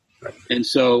 right? And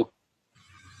so,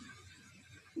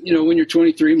 when you're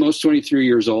 23, most 23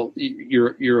 years old,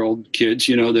 you're old kids,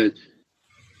 that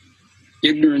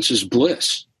ignorance is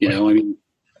bliss.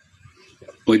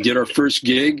 We did our first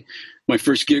gig. My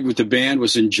first gig with the band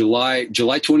was in July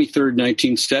 23rd,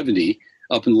 1970,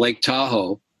 up in Lake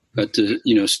Tahoe at the,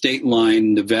 state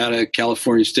line, Nevada,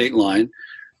 California state line,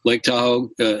 Lake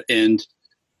Tahoe. And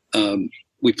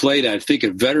we played, I think,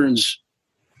 at Veterans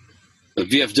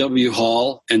VFW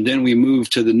Hall. And then we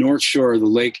moved to the North Shore of the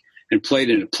lake and played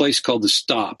in a place called The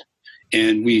Stop.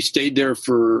 And we stayed there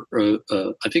for,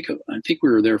 I think we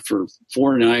were there for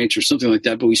 4 nights or something like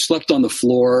that, but we slept on the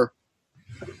floor,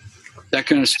 that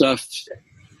kind of stuff,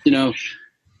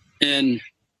 and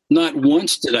not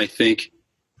once did I think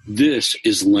this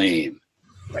is lame.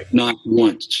 Right. Not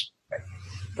once.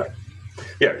 Right.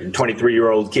 Yeah.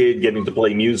 23-year-old kid getting to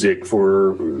play music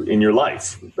in your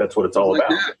life. That's what it's all about.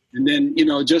 That. And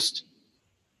then, just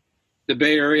the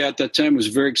Bay Area at that time was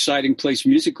a very exciting place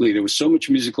musically. There was so much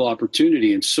musical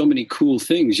opportunity and so many cool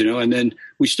things, and then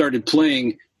we started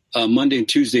playing Monday and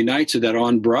Tuesday nights at that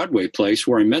on-Broadway place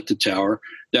where I met the Tower.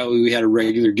 That way we had a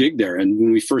regular gig there. And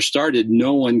when we first started,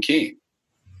 no one came.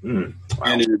 Wow.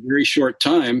 And in a very short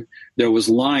time, there was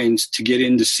lines to get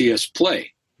in to see us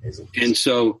play. And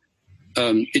so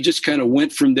it just kind of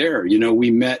went from there.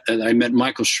 I met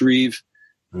Michael Shreve,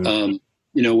 with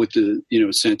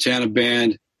the, Santana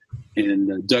Band,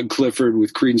 and Doug Clifford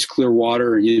with Creedence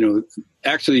Clearwater. And,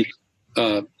 actually,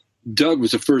 Doug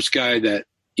was the first guy that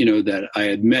I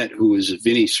had met who was of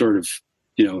any sort of,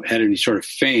 had any sort of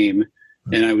fame.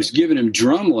 And I was giving him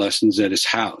drum lessons at his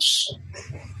house.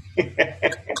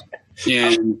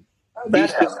 And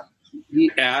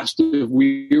he asked if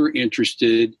we were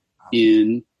interested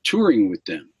in touring with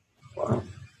them. Wow.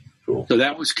 Cool. So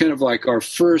that was kind of like our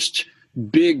first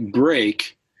big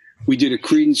break. We did a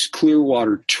Creedence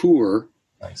Clearwater tour.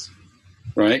 Nice.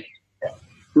 Right? Yeah.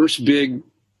 First big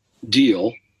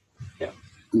deal. Yeah.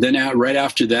 Then right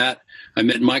after that, I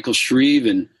met Michael Shreve,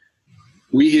 and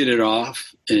we hit it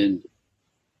off, and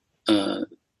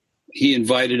he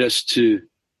invited us to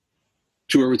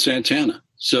tour with Santana.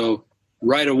 So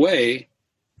right away,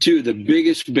 two of the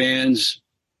biggest bands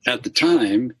at the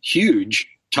time, huge,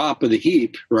 top of the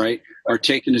heap, right, are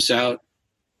taking us out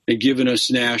and giving us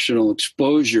national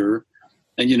exposure.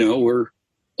 And, we're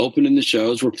opening the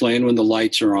shows, we're playing when the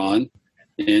lights are on,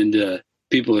 and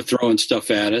people are throwing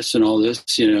stuff at us and all this,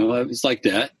 it's like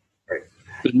that. Right.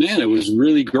 But man, it was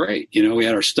really great. We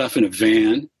had our stuff in a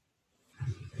van.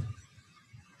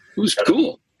 It was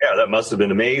cool. Yeah, that must have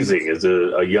been amazing as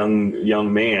a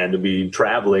young man to be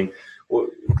traveling.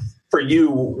 For you,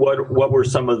 what were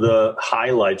some of the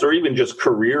highlights, or even just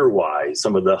career-wise,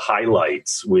 some of the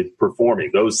highlights with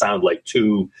performing? Those sound like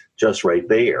two just right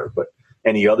there, but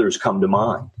any others come to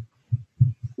mind?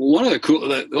 One of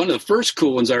the first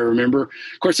cool ones I remember,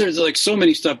 of course, there's like so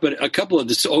many stuff, but a couple of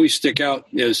this always stick out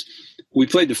is we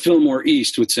played the Fillmore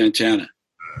East with Santana,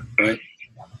 right?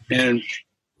 And it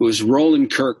was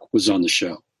Roland Kirk was on the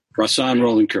show, Rahsaan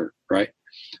Roland Kirk, right?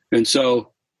 And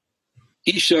so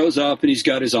he shows up and he's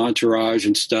got his entourage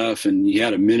and stuff, and he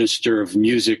had a minister of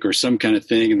music or some kind of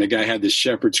thing, and the guy had this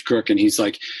shepherd's crook, and he's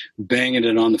like banging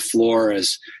it on the floor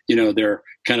as, they're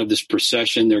kind of this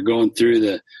procession. They're going through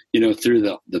the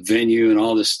venue and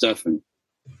all this stuff. And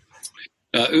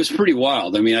it was pretty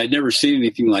wild. I mean, I'd never seen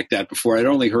anything like that before. I'd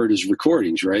only heard his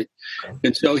recordings, right?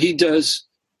 And so he does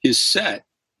his set,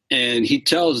 and he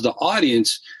tells the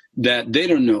audience that they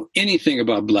don't know anything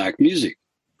about black music.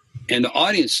 And the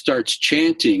audience starts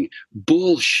chanting,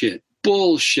 bullshit,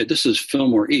 bullshit. This is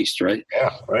Fillmore East, right?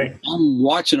 Yeah, right. I'm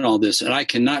watching all this, and I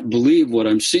cannot believe what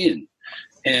I'm seeing.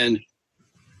 And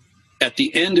at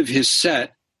the end of his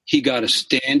set, he got a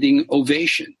standing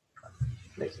ovation.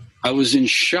 Amazing. I was in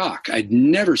shock. I'd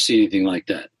never seen anything like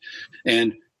that.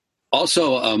 And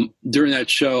also during that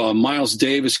show, Miles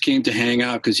Davis came to hang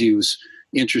out because he was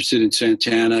interested in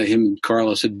Santana. Him and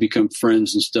Carlos had become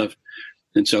friends and stuff.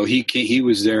 And so he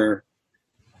was there.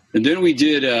 And then we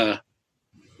did, a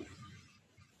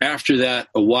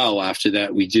while after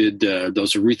that, we did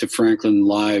those Aretha Franklin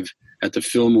live at the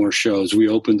Fillmore shows. We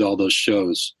opened all those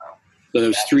shows. So there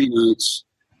was 3 nights.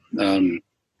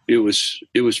 It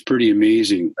was pretty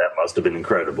amazing. That must have been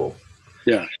incredible.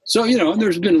 Yeah. So, and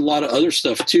there's been a lot of other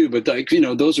stuff too, but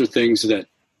those are things that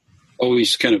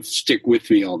always kind of stick with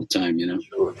me all the time,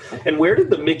 Sure. And where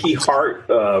did the Mickey Hart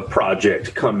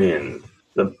project come in?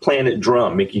 The Planet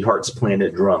Drum, Mickey Hart's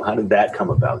Planet Drum. How did that come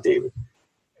about, David?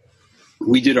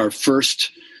 We did our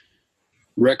first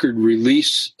record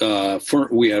release.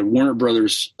 We had Warner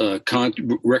Brothers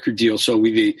record deal, so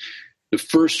the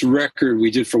first record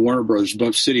we did for Warner Brothers,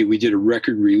 Bump City, we did a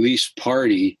record release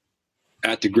party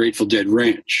at the Grateful Dead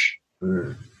Ranch.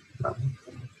 And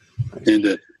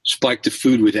spiked the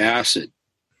food with acid.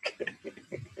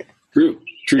 True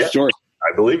story.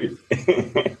 I believe you.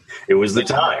 It was the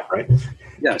time, right?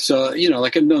 Yeah. So,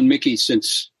 like I've known Mickey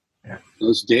since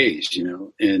those days,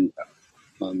 and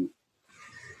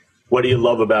what do you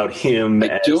love about him?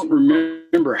 I don't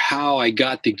remember how I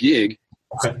got the gig.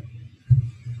 Okay.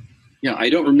 Yeah, I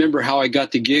don't remember how I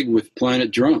got the gig with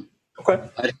Planet Drum. Okay.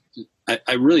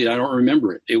 I really don't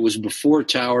remember it. It was before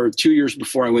Tower, 2 years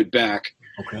before I went back.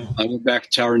 Okay. I went back to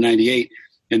Tower 98,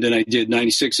 and then I did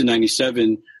 96 and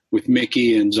 97 with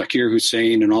Mickey and Zakir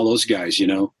Hussain and all those guys,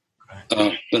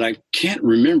 but I can't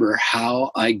remember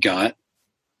how I got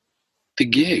the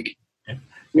gig.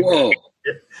 Whoa.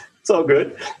 It's all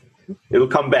good. It'll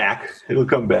come back.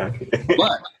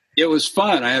 But it was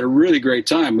fun. I had a really great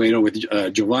time,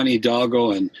 with Giovanni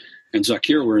Hidalgo and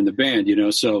Zakir were in the band,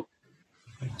 so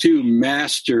two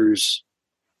masters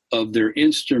of their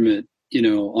instrument,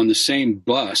 on the same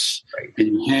bus, right,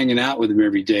 and hanging out with them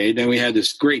every day. Then we had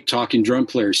this great talking drum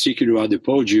player, Sikiru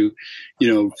Adepoju,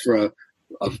 for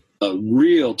a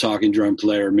real talking drum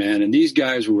player, man. And these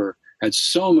guys had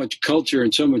so much culture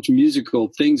and so much musical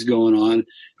things going on.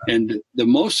 And the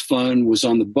most fun was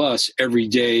on the bus every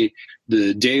day,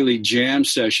 the daily jam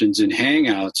sessions and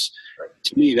hangouts.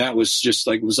 To me, that was just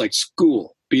it was like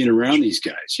school, being around these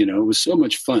guys, it was so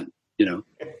much fun.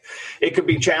 It could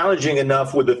be challenging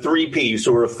enough with a 3-piece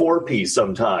or a 4-piece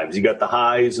sometimes. You got the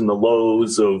highs and the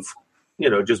lows of,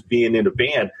 just being in a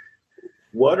band.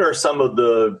 What are some of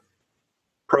the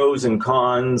pros and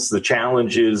cons, the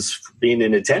challenges being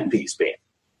in a 10-piece band?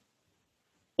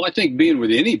 Well, I think being with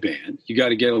any band, you got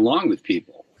to get along with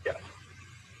people. Yeah.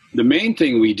 The main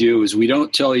thing we do is we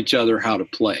don't tell each other how to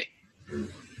play.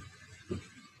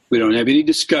 We don't have any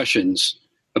discussions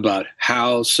about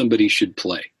how somebody should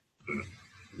play.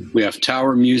 We have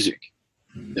Tower music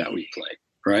that we play,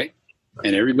 right?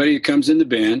 And everybody who comes in the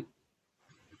band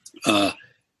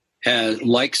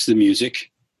likes the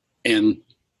music and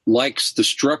likes the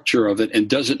structure of it and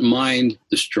doesn't mind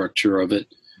the structure of it,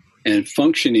 and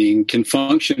can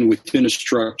function within a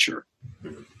structure.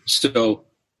 So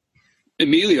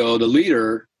Emilio, the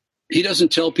leader, he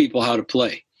doesn't tell people how to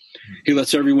play. He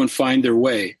lets everyone find their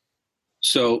way.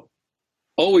 So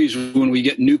always when we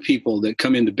get new people that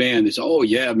come into band, it's, oh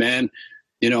yeah, man,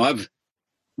 I've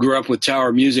grew up with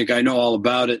Tower music. I know all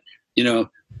about it.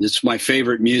 It's my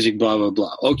favorite music, blah, blah,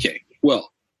 blah. Okay.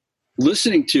 Well,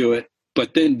 listening to it,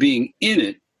 but then being in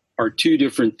it are two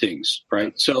different things,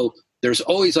 right? So there's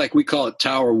always, we call it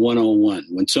Tower 101.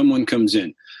 When someone comes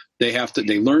in, they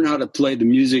learn how to play the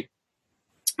music,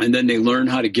 and then they learn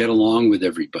how to get along with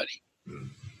everybody.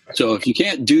 So if you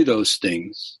can't do those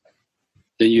things,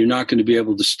 then you're not going to be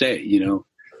able to stay.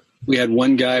 We had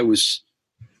one guy was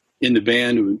in the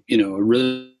band, a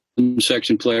rhythm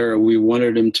section player. We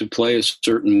wanted him to play a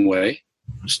certain way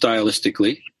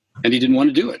stylistically, and he didn't want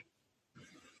to do it.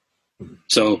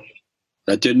 So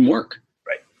that didn't work.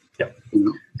 Right. Yep.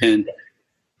 And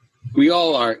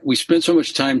we spend so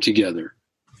much time together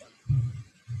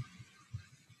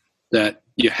that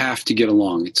you have to get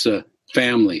along. It's a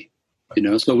family.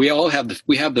 So we all have the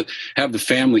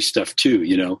family stuff too,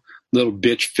 little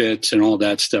bitch fits and all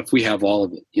that stuff. We have all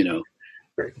of it,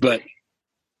 but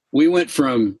we went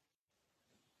from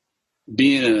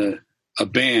being a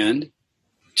band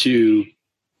to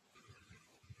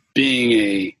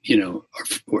being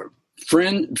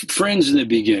friends in the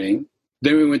beginning.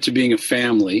 Then we went to being a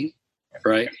family,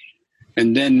 right?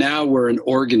 And then now we're an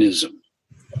organism.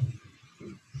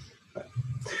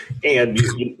 And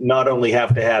you not only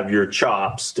have to have your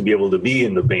chops to be able to be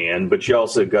in the band, but you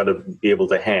also got to be able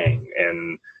to hang.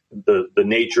 And the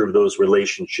nature of those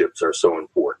relationships are so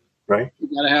important, right?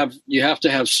 You have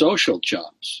to have social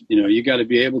chops. You got to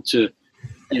be able to,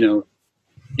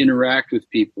 interact with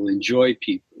people, enjoy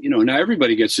people. Now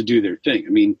everybody gets to do their thing.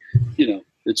 I mean,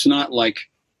 it's not like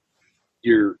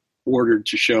you're ordered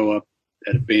to show up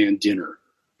at a band dinner.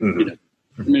 Mm-hmm.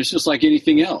 I mean, it's just like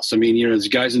anything else. I mean, there's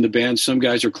guys in the band. Some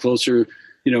guys are closer,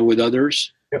 with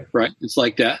others, yep, right? It's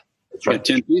like that. That's right. At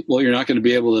 10 people, you're not going to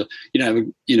be able to,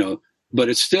 but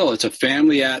it's a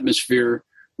family atmosphere.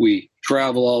 We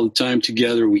travel all the time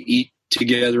together. We eat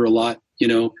together a lot,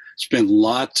 spend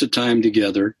lots of time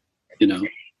together,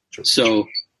 so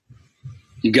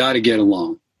you got to get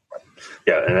along.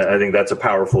 Yeah. And I think that's a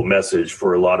powerful message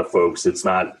for a lot of folks. It's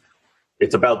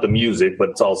about the music, but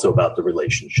it's also about the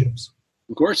relationships.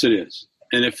 Of course it is.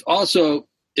 And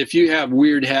if you have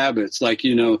weird habits like,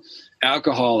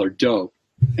 alcohol or dope,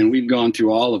 and we've gone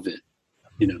through all of it,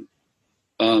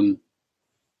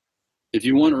 if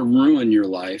you want to ruin your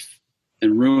life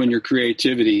and ruin your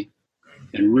creativity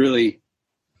and really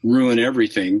ruin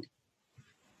everything,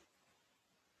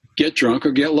 get drunk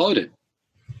or get loaded.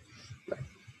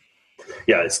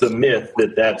 Yeah, it's the myth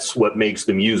that that's what makes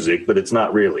the music, but it's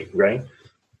not really, right?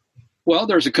 Well,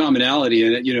 there's a commonality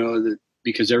in it,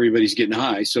 because everybody's getting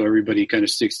high, so everybody kind of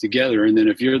sticks together. And then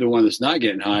if you're the one that's not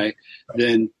getting high,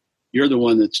 then you're the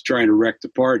one that's trying to wreck the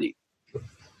party.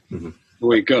 Mm-hmm. The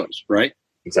way it goes, right?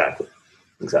 Exactly.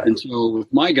 And so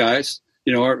with my guys,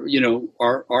 our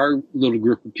little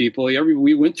group of people,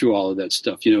 we went through all of that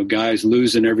stuff. Guys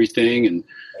losing everything, and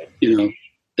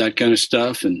that kind of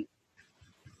stuff, and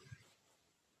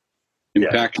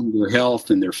impacting their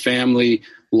health and their family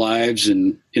lives,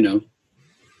 and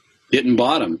hitting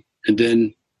bottom, and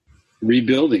then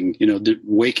rebuilding.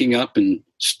 Waking up and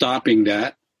stopping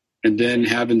that, and then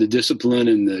having the discipline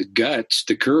and the guts,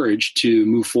 the courage to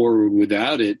move forward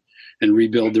without it and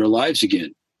rebuild their lives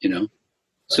again.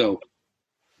 So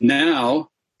now,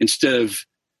 instead of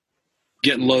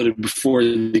getting loaded before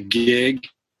the gig,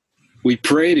 we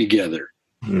pray together.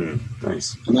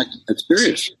 Nice. That's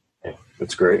serious. Yeah,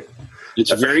 that's great.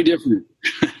 It's very different.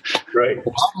 Right.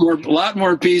 A lot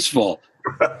more peaceful.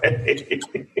 Right.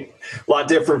 A lot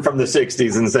different from the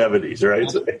 60s and 70s, right?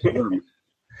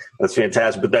 That's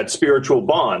fantastic. But that spiritual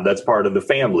bond, that's part of the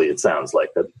family, it sounds like.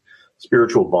 That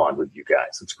spiritual bond with you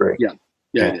guys. It's great. Yeah,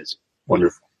 it is.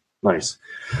 Wonderful. Nice.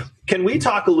 Can we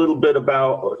talk a little bit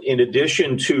about, in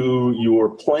addition to your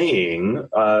playing,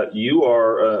 you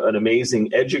are an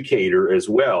amazing educator as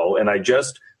well. And I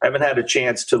haven't had a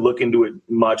chance to look into it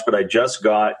much, but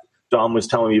Dom was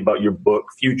telling me about your book,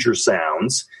 Future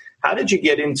Sounds. How did you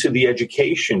get into the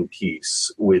education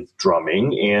piece with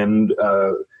drumming?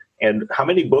 And how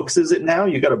many books is it now?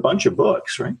 You got a bunch of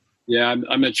books, right? Yeah,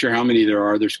 I'm not sure how many there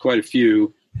are. There's quite a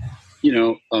few.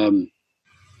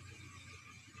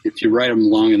 If you write them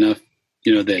long enough,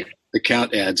 the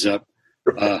count adds up.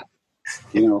 But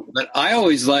I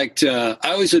always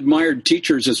admired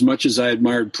teachers as much as I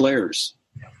admired players.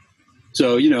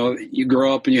 So, you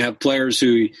grow up and you have players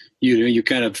who, you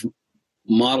kind of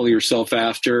model yourself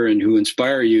after and who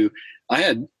inspire you.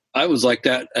 I was like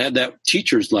that. I had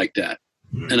teachers like that.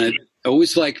 And I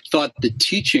always thought the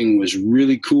teaching was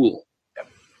really cool.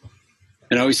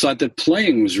 And I always thought that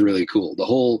playing was really cool. The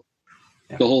whole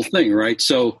thing. Right.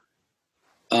 So,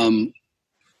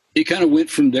 it kind of went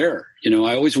from there.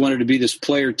 I always wanted to be this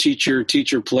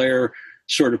teacher, player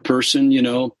sort of person,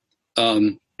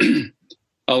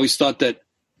 I always thought that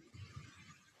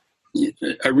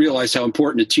I realized how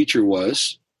important a teacher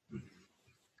was,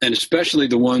 and especially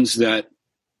the ones that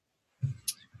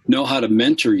know how to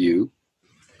mentor you.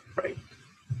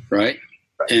 Right.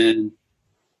 And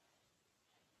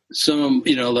some,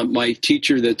 my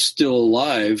teacher that's still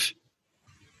alive,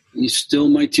 he's still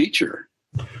my teacher.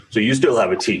 So you still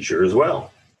have a teacher as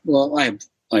well? Well, I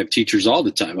have teachers all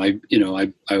the time. I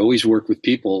always work with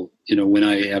people. When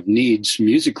I have needs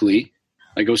musically,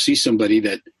 I go see somebody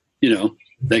that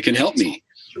that can help me.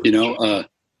 I've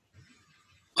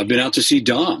been out to see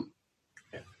Dom.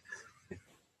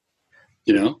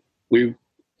 He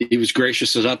was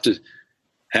gracious enough to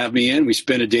have me in. We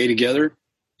spent a day together.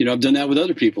 I've done that with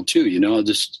other people too. I'll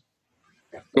just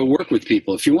go work with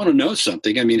people. If you want to know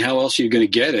something, how else are you going to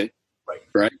get it?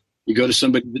 Right. You go to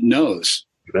somebody that knows.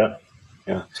 Yeah.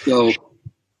 Yeah. So,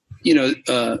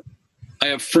 I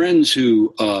have friends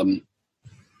who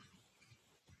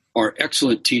are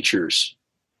excellent teachers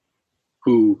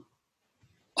who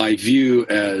I view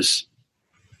as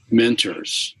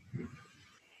mentors.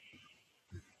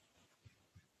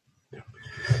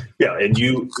 Yeah. And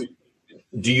do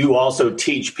you also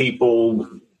teach people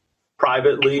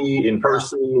privately, in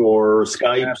person, or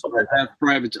Skype?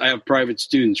 I have private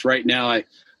students right now. I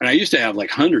used to have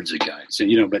hundreds of guys,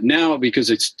 but now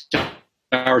because it's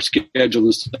our schedule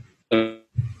and stuff,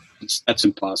 that's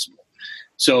impossible.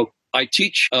 So I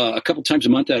teach a couple times a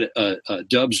month at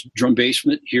Dub's Drum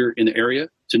Basement here in the area.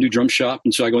 It's a new drum shop,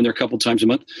 and so I go in there a couple times a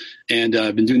month, and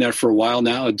I've been doing that for a while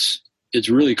now. It's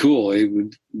really cool. A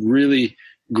really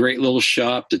great little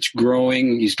shop that's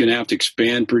growing. He's going to have to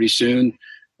expand pretty soon.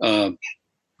 I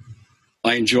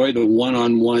enjoy the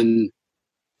one-on-one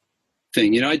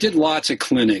thing. I did lots of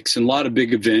clinics and a lot of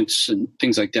big events and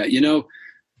things like that,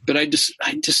 but I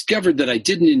discovered that I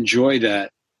didn't enjoy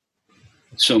that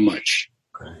so much.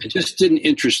 It just didn't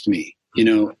interest me,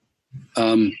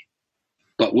 but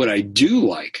what I do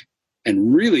like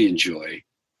and really enjoy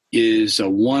is a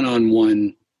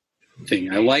one-on-one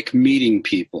thing. I like meeting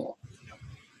people,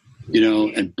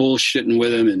 and bullshitting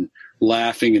with them and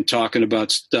laughing and talking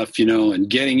about stuff, and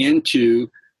getting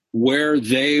into where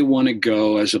they want to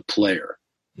go as a player.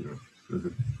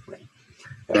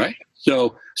 Right?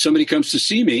 So somebody comes to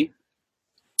see me,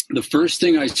 the first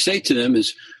thing I say to them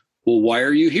is, well, why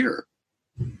are you here?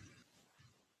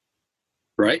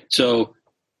 Right? So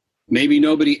maybe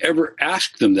nobody ever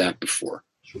asked them that before.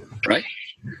 Right?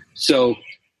 So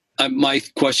my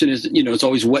question is, it's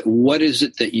always what is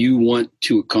it that you want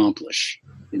to accomplish?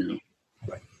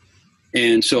 Right.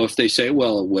 And so if they say,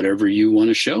 well, whatever you want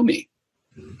to show me,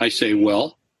 I say,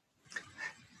 well,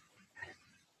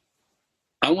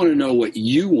 I want to know what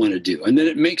you want to do. And then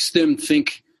it makes them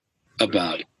think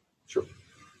about it. Sure.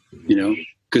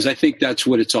 Because I think that's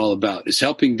what it's all about, is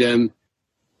helping them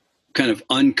kind of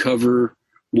uncover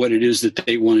what it is that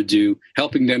they want to do,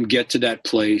 helping them get to that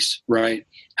place, right?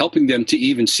 Helping them to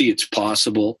even see it's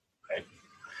possible, right?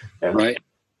 Yeah.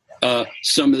 Right?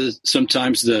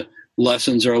 Sometimes the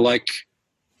lessons are like,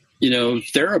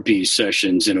 therapy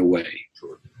sessions in a way,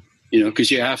 sure. Because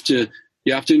you have to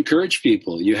encourage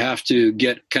people. You have to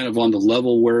get kind of on the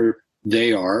level where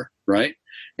they are, right?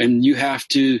 And you have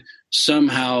to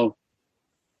somehow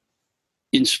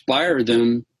inspire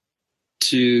them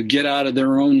to get out of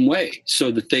their own way so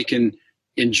that they can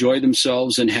enjoy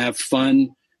themselves and have fun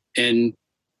and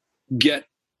get,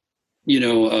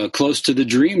 close to the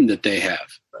dream that they have.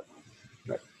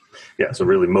 Right. Yeah. So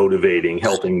really motivating,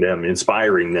 helping them,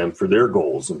 inspiring them for their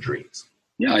goals and dreams.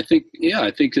 Yeah, I think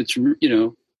it's,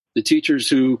 the teachers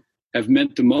who have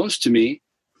meant the most to me,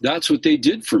 that's what they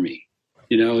did for me,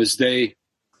 is they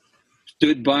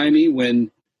stood by me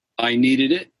when I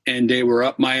needed it and they were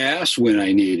up my ass when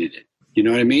I needed it. You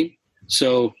know what I mean?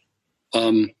 So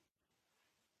I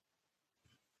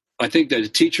think that a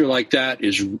teacher like that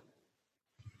is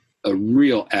a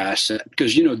real asset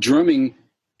because, drumming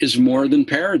is more than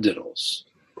paradiddles.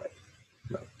 Right.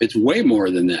 It's way more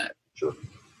than that. Sure.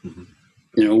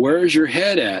 Mm-hmm. Where is your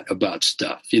head at about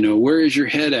stuff? Where is your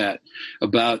head at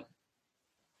about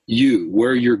you,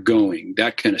 where you're going,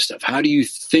 that kind of stuff? How do you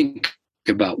think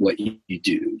about what you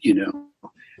do?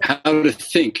 How to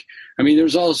think. I mean,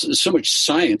 there's also so much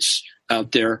science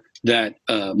out there that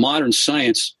modern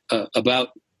science about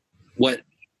what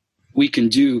we can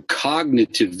do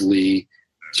cognitively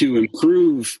to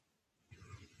improve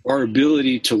our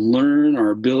ability to learn, our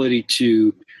ability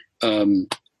to,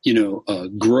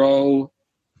 grow,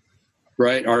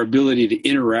 right? Our ability to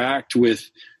interact with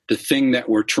the thing that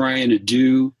we're trying to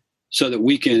do so that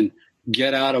we can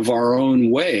get out of our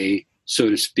own way, so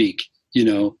to speak,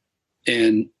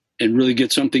 and really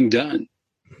get something done.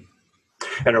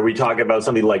 And are we talking about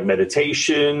something like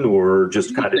meditation or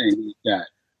just kind of that?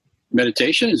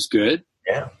 Meditation is good.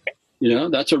 Yeah.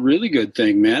 That's a really good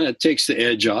thing, man. It takes the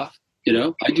edge off.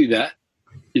 I do that,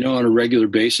 on a regular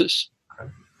basis.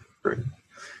 Great.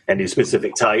 Any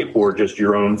specific type or just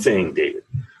your own thing, David?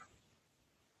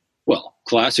 Well,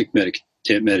 classic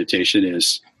meditation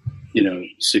is,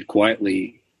 sit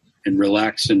quietly and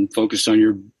relax and focus on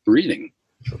your breathing.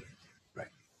 Sure. Right.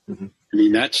 Mm-hmm. I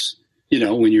mean, that's,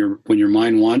 when your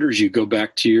mind wanders, you go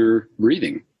back to your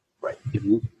breathing. Right.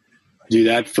 Do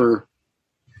that for,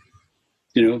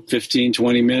 15,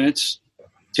 20 minutes,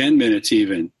 10 minutes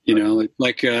even,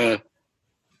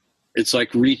 it's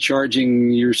like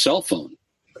recharging your cell phone.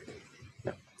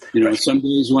 Some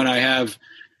days when I have,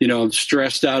 I'm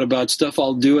stressed out about stuff,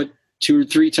 I'll do it 2 or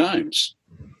 3 times.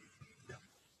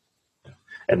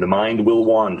 And the mind will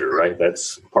wander, right?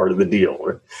 That's part of the deal.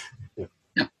 Right?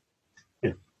 Yeah.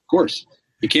 Of course.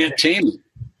 You can't tame it.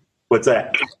 What's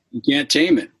that? You can't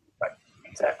tame it. Right.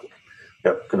 Exactly.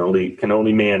 Yep. Can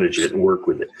only manage it and work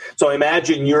with it. So I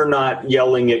imagine you're not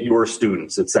yelling at your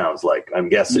students, it sounds like. I'm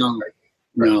guessing. No. Right?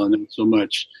 No, not so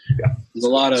much. Yeah. There's a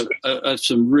lot of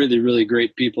some really, really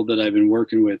great people that I've been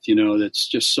working with, that's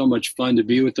just so much fun to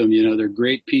be with them. They're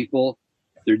great people.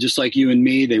 They're just like you and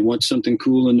me. They want something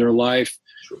cool in their life.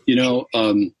 Sure.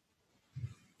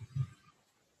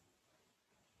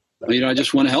 I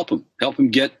just want to help them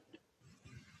get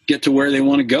to where they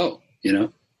want to go, Yeah,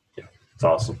 it's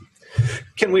awesome.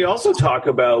 Can we also talk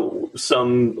about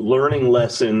some learning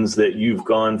lessons that you've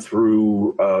gone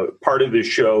through? Part of this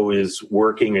show is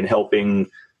working and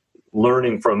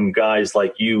learning from guys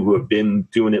like you who have been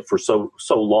doing it for so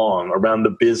long around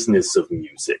the business of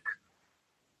music.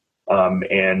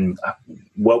 And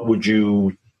what would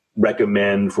you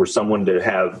recommend for someone to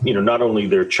have, not only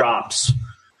their chops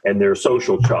and their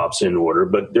social chops in order,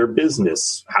 but their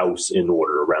business house in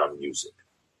order around music?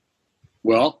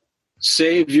 Well,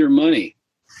 save your money.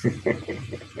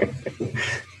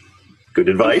 Good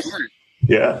advice.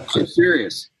 Yeah. I'm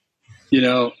serious.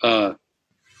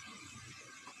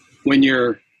 When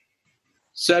you're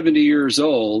 70 years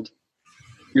old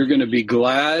you're going to be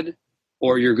glad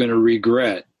or you're going to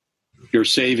regret your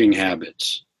saving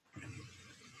habits.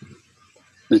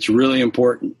 It's really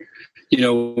important.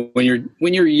 When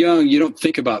you're young, you don't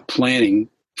think about planning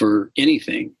for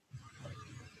anything,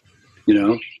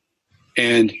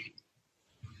 and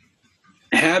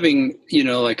having,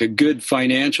 like a good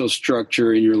financial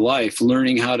structure in your life,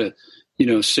 learning how to,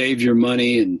 save your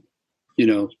money and,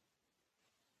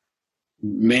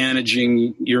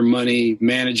 managing your money,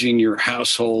 managing your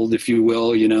household, if you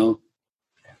will,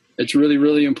 it's really,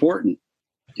 really important,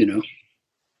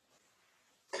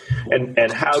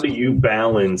 And how do you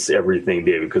balance everything,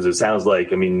 David? Because it sounds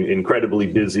like, incredibly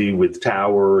busy with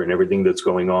Tower and everything that's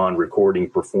going on, recording,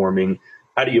 performing.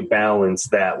 How do you balance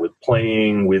that with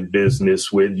playing, with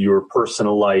business, with your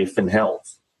personal life and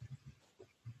health?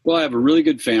 Well, I have a really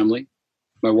good family.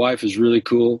 My wife is really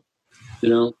cool.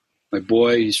 My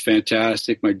boy, he's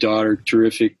fantastic. My daughter,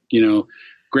 terrific.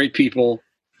 Great people.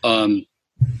 When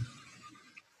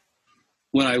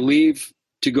I leave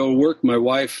to go work, my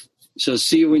wife says,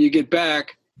 "See you when you get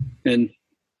back." And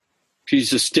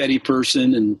she's a steady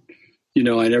person, and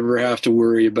I never have to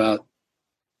worry about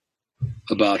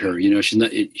her.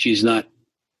 She's not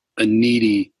a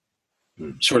needy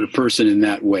sort of person in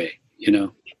that way.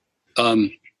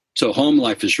 So home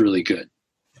life is really good.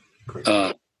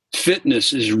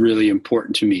 Fitness is really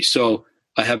important to me. So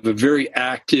I have a very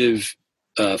active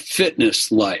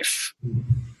fitness life.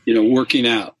 Working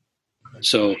out.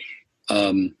 So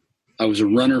I was a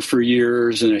runner for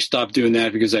years, and I stopped doing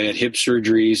that because I had hip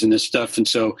surgeries and this stuff. And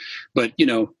so, but,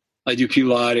 I do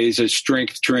Pilates, I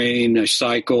strength train, I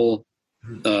cycle,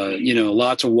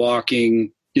 lots of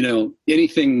walking,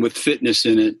 anything with fitness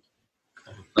in it.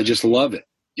 I just love it,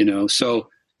 So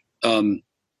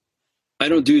I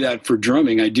don't do that for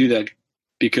drumming. I do that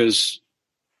because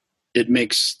it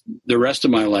makes the rest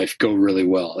of my life go really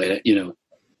well.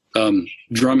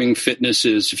 Drumming fitness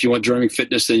is, if you want drumming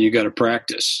fitness, then you got to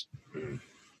practice.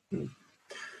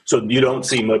 So you don't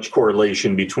see much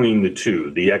correlation between the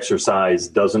two. The exercise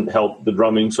doesn't help the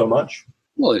drumming so much?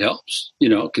 Well, it helps,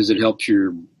 because it helps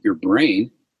your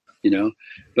brain,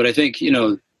 But I think,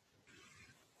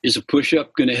 is a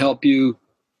push-up going to help you,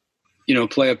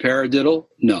 play a paradiddle?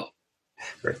 No.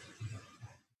 Right.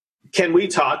 Can we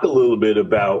talk a little bit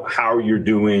about how you're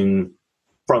doing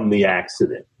from the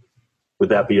accident? Would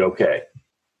that be okay?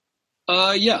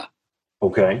 Yeah.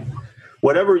 Okay.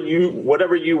 Whatever you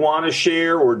want to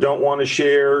share or don't want to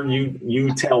share,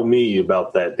 you tell me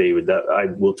about that, David. That I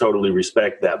will totally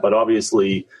respect that. But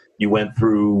obviously, you went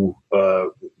through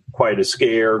quite a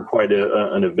scare, quite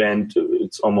an event.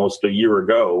 It's almost a year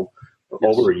ago,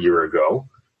 over a year ago,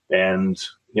 and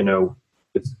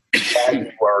it's glad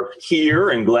you are here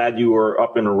and glad you are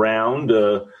up and around.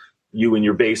 You and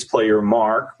your bass player,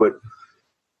 Mark. But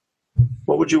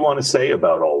what would you want to say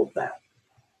about all of that?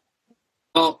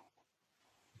 Well,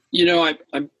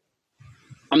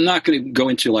 I'm not going to go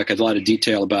into like a lot of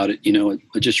detail about it.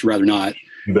 I'd just rather not.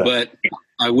 But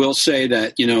I will say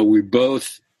that we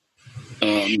both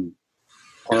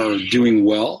are doing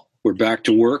well. We're back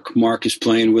to work. Mark is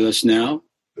playing with us now,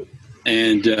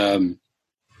 and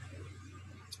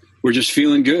we're just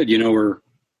feeling good. We're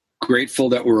grateful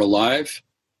that we're alive.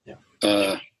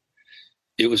 Yeah.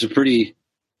 It was a pretty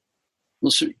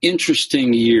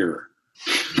interesting year.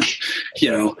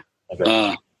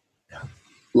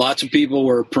 Lots of people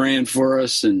were praying for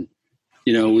us, and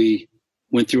we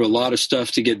went through a lot of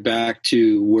stuff to get back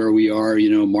to where we are.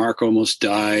 Mark almost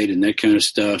died and that kind of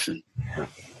stuff, and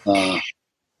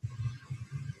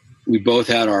we both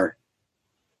had our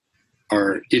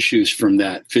issues from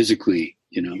that physically,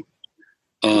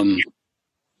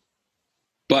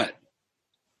 but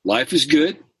life is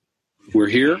good. We're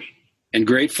here and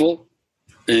grateful,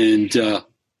 and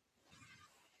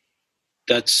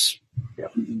that's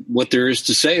what there is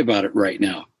to say about it right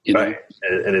now. Right.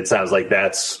 And it sounds like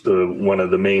that's one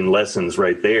of the main lessons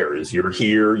right there is you're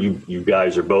here, you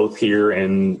guys are both here,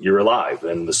 and you're alive,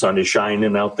 and the sun is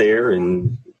shining out there,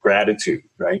 and gratitude,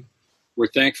 right? We're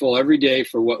thankful every day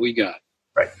for what we got.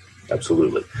 Right.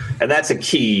 Absolutely. And that's a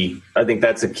key. I think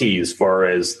that's a key as far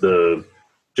as the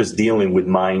just dealing with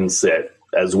mindset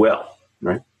as well.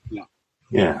 Right. Yeah.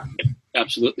 Yeah.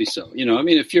 Absolutely so.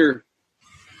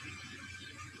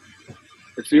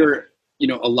 If you're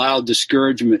allow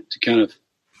discouragement to kind of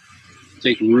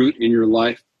take root in your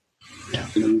life,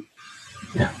 you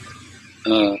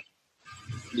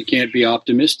can't be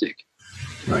optimistic.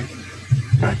 Right.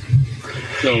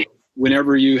 So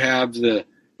whenever you're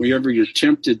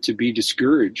tempted to be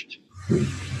discouraged,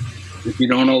 if you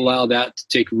don't allow that to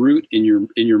take root in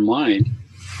your mind,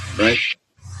 right,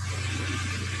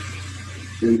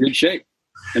 you're in good shape.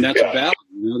 And that's a balance.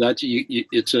 That's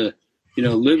it's a,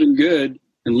 living good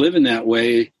and living that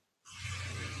way.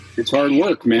 It's hard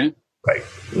work, man. Right.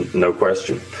 No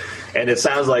question. And it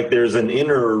sounds like there's an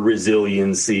inner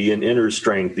resiliency and inner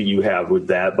strength that you have with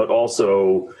that, but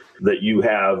also that you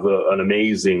have an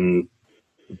amazing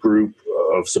group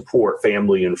of support,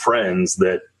 family and friends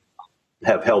that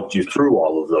have helped you through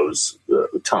all of those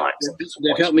times.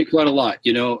 They've helped me quite a lot.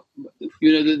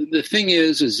 The thing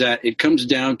is that it comes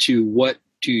down to what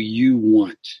do you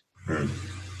want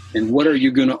and what are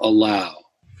you going to allow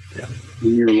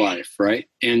in your life, right?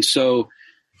 And so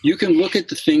you can look at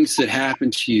the things that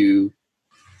happen to you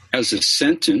as a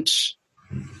sentence,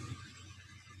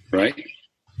 right?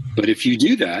 But if you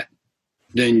do that,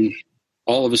 then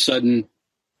all of a sudden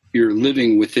you're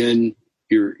living within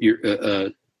your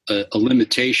a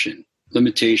limitations,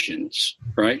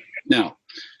 right? Now,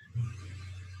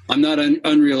 I'm not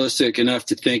unrealistic enough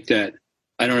to think that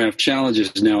I don't have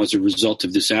challenges now as a result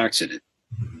of this accident,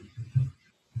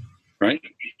 right?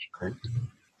 Okay.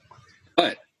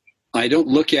 But I don't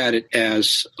look at it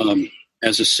as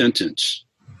a sentence.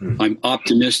 I'm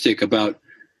optimistic about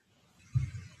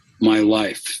my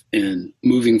life and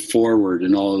moving forward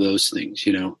and all of those things,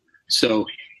 So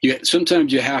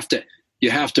sometimes you have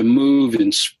to move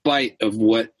in spite of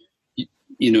what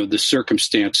the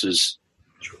circumstances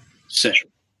say.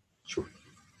 Sure.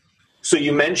 So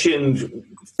you mentioned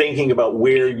thinking about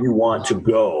where you want to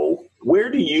go.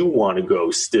 Where do you want to go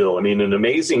still? I mean, an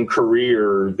amazing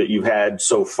career that you've had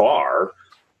so far.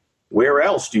 Where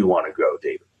else do you want to go,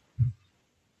 David?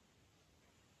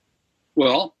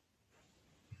 Well,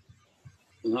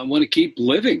 I want to keep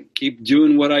living, keep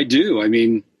doing what I do. I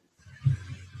mean,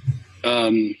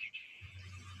 the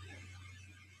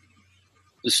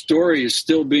story is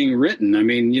still being written. I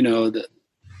mean,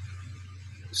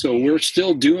 so we're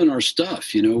still doing our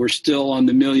stuff. We're still on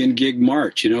the 1 million gig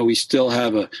march. We still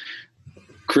have a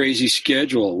crazy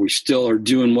schedule. We still are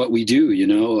doing what we do.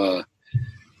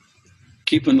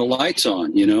 Keeping the lights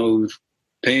on.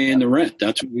 Paying the rent.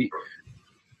 That's what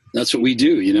we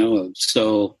do.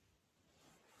 So.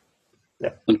 Yeah.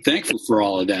 I'm thankful for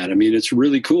all of that. I mean, it's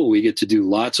really cool. We get to do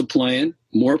lots of playing,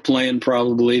 more playing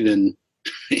probably than,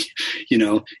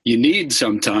 you need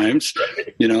sometimes,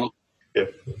 Yeah.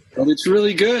 But it's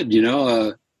really good.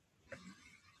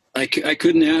 I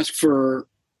couldn't ask for,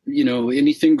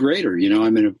 anything greater.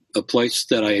 I'm in a place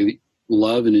that I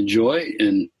love and enjoy.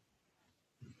 And,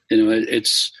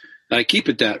 I keep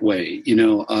it that way.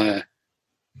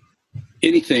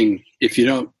 Anything, if you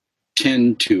don't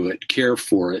tend to it, care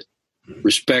for it,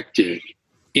 respect it,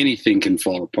 anything can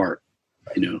fall apart,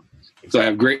 So I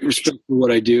have great respect for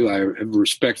what I do. I have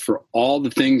respect for all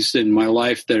the things in my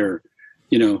life that are,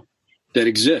 that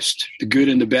exist, the good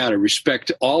and the bad. I respect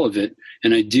all of it,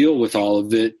 and I deal with all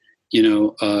of it,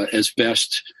 as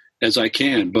best as I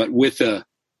can, but with a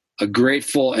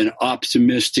grateful and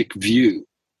optimistic view.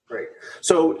 Great.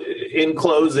 So in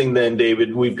closing then,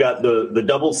 David, we've got the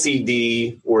double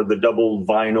CD or the double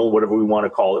vinyl, whatever we want to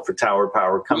call it, for Tower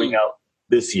Power coming out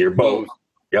this year, both.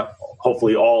 Yeah,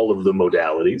 hopefully all of the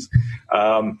modalities.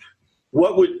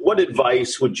 What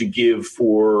advice would you give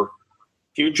for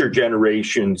future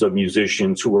generations of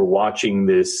musicians who are watching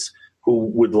this, who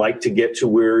would like to get to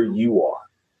where you are?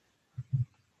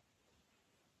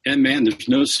 And man, there's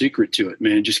no secret to it,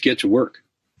 man. Just get to work.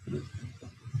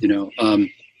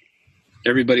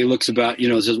 Everybody looks about,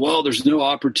 says, well, there's no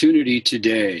opportunity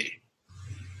today.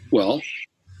 Well,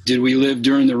 did we live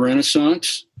during the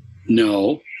Renaissance?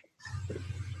 No.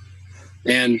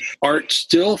 And art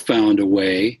still found a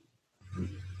way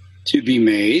to be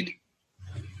made.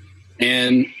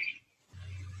 And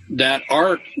that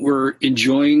art we're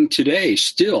enjoying today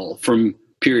still from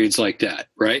periods like that,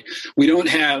 right? We don't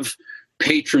have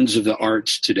patrons of the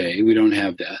arts today. We don't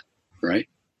have that, right?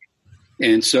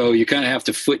 And so you kind of have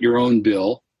to foot your own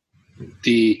bill.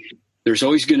 There's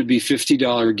always going to be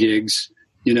 $50 gigs,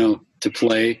 to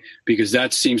play, because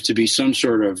that seems to be some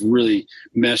sort of really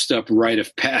messed up rite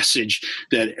of passage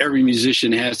that every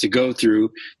musician has to go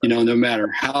through, no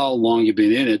matter how long you've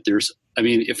been in it.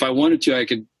 If I wanted to, I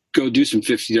could go do some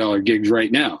 $50 gigs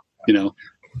right now,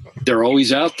 they're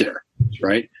always out there,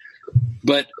 right?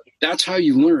 But that's how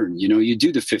you learn, you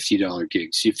do the $50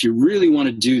 gigs if you really want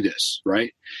to do this,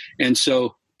 right? And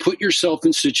so put yourself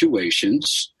in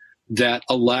situations that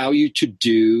allow you to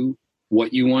do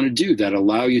what you want to do, that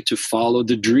allow you to follow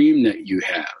the dream that you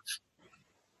have,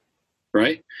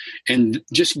 right? And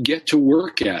just get to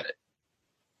work at it.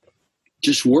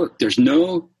 Just work. There's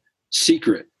no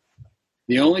secret.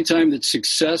 The only time that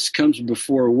success comes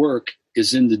before work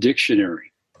is in the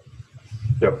dictionary.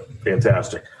 Yep,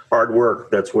 fantastic. Hard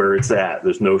work, that's where it's at.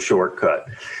 There's no shortcut.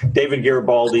 David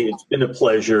Garibaldi, it's been a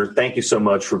pleasure. Thank you so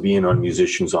much for being on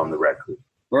Musicians on the Record.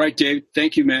 All right, Dave.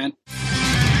 Thank you, man.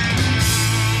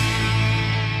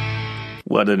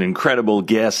 What an incredible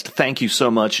guest. Thank you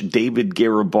so much, David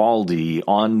Garibaldi,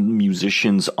 on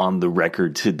Musicians on the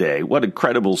Record today. What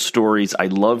incredible stories. I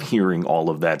love hearing all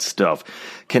of that stuff.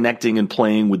 Connecting and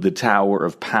playing with the Tower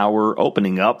of Power,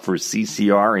 opening up for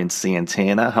CCR in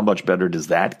Santana. How much better does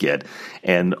that get?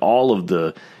 And all of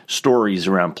the stories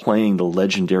around playing the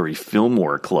legendary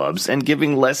Fillmore clubs and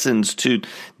giving lessons to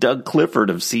Doug Clifford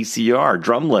of CCR,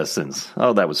 drum lessons.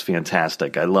 Oh, that was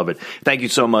fantastic. I love it. Thank you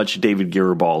so much, David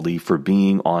Garibaldi, for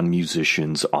being on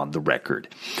Musicians on the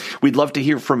Record. We'd love to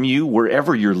hear from you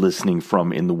wherever you're listening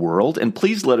from in the world, and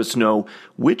please let us know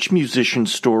which musician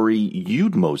story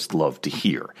you'd most love to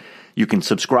hear. You can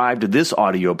subscribe to this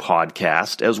audio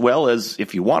podcast, as well as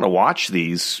if you want to watch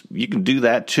these, you can do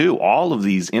that too. All of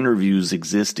these interviews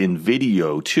exist in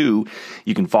video too.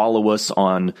 You can follow us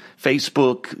on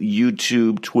Facebook,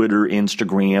 YouTube, Twitter,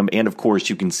 Instagram, and of course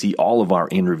you can see all of our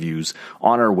interviews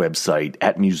on our website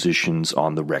at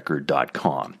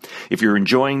musiciansontherecord.com. If you're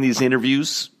enjoying these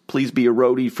interviews, please be a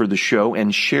roadie for the show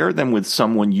and share them with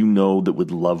someone you know that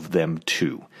would love them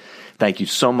too. Thank you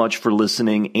so much for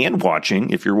listening and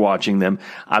watching. If you're watching them,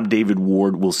 I'm David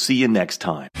Ward. We'll see you next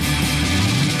time.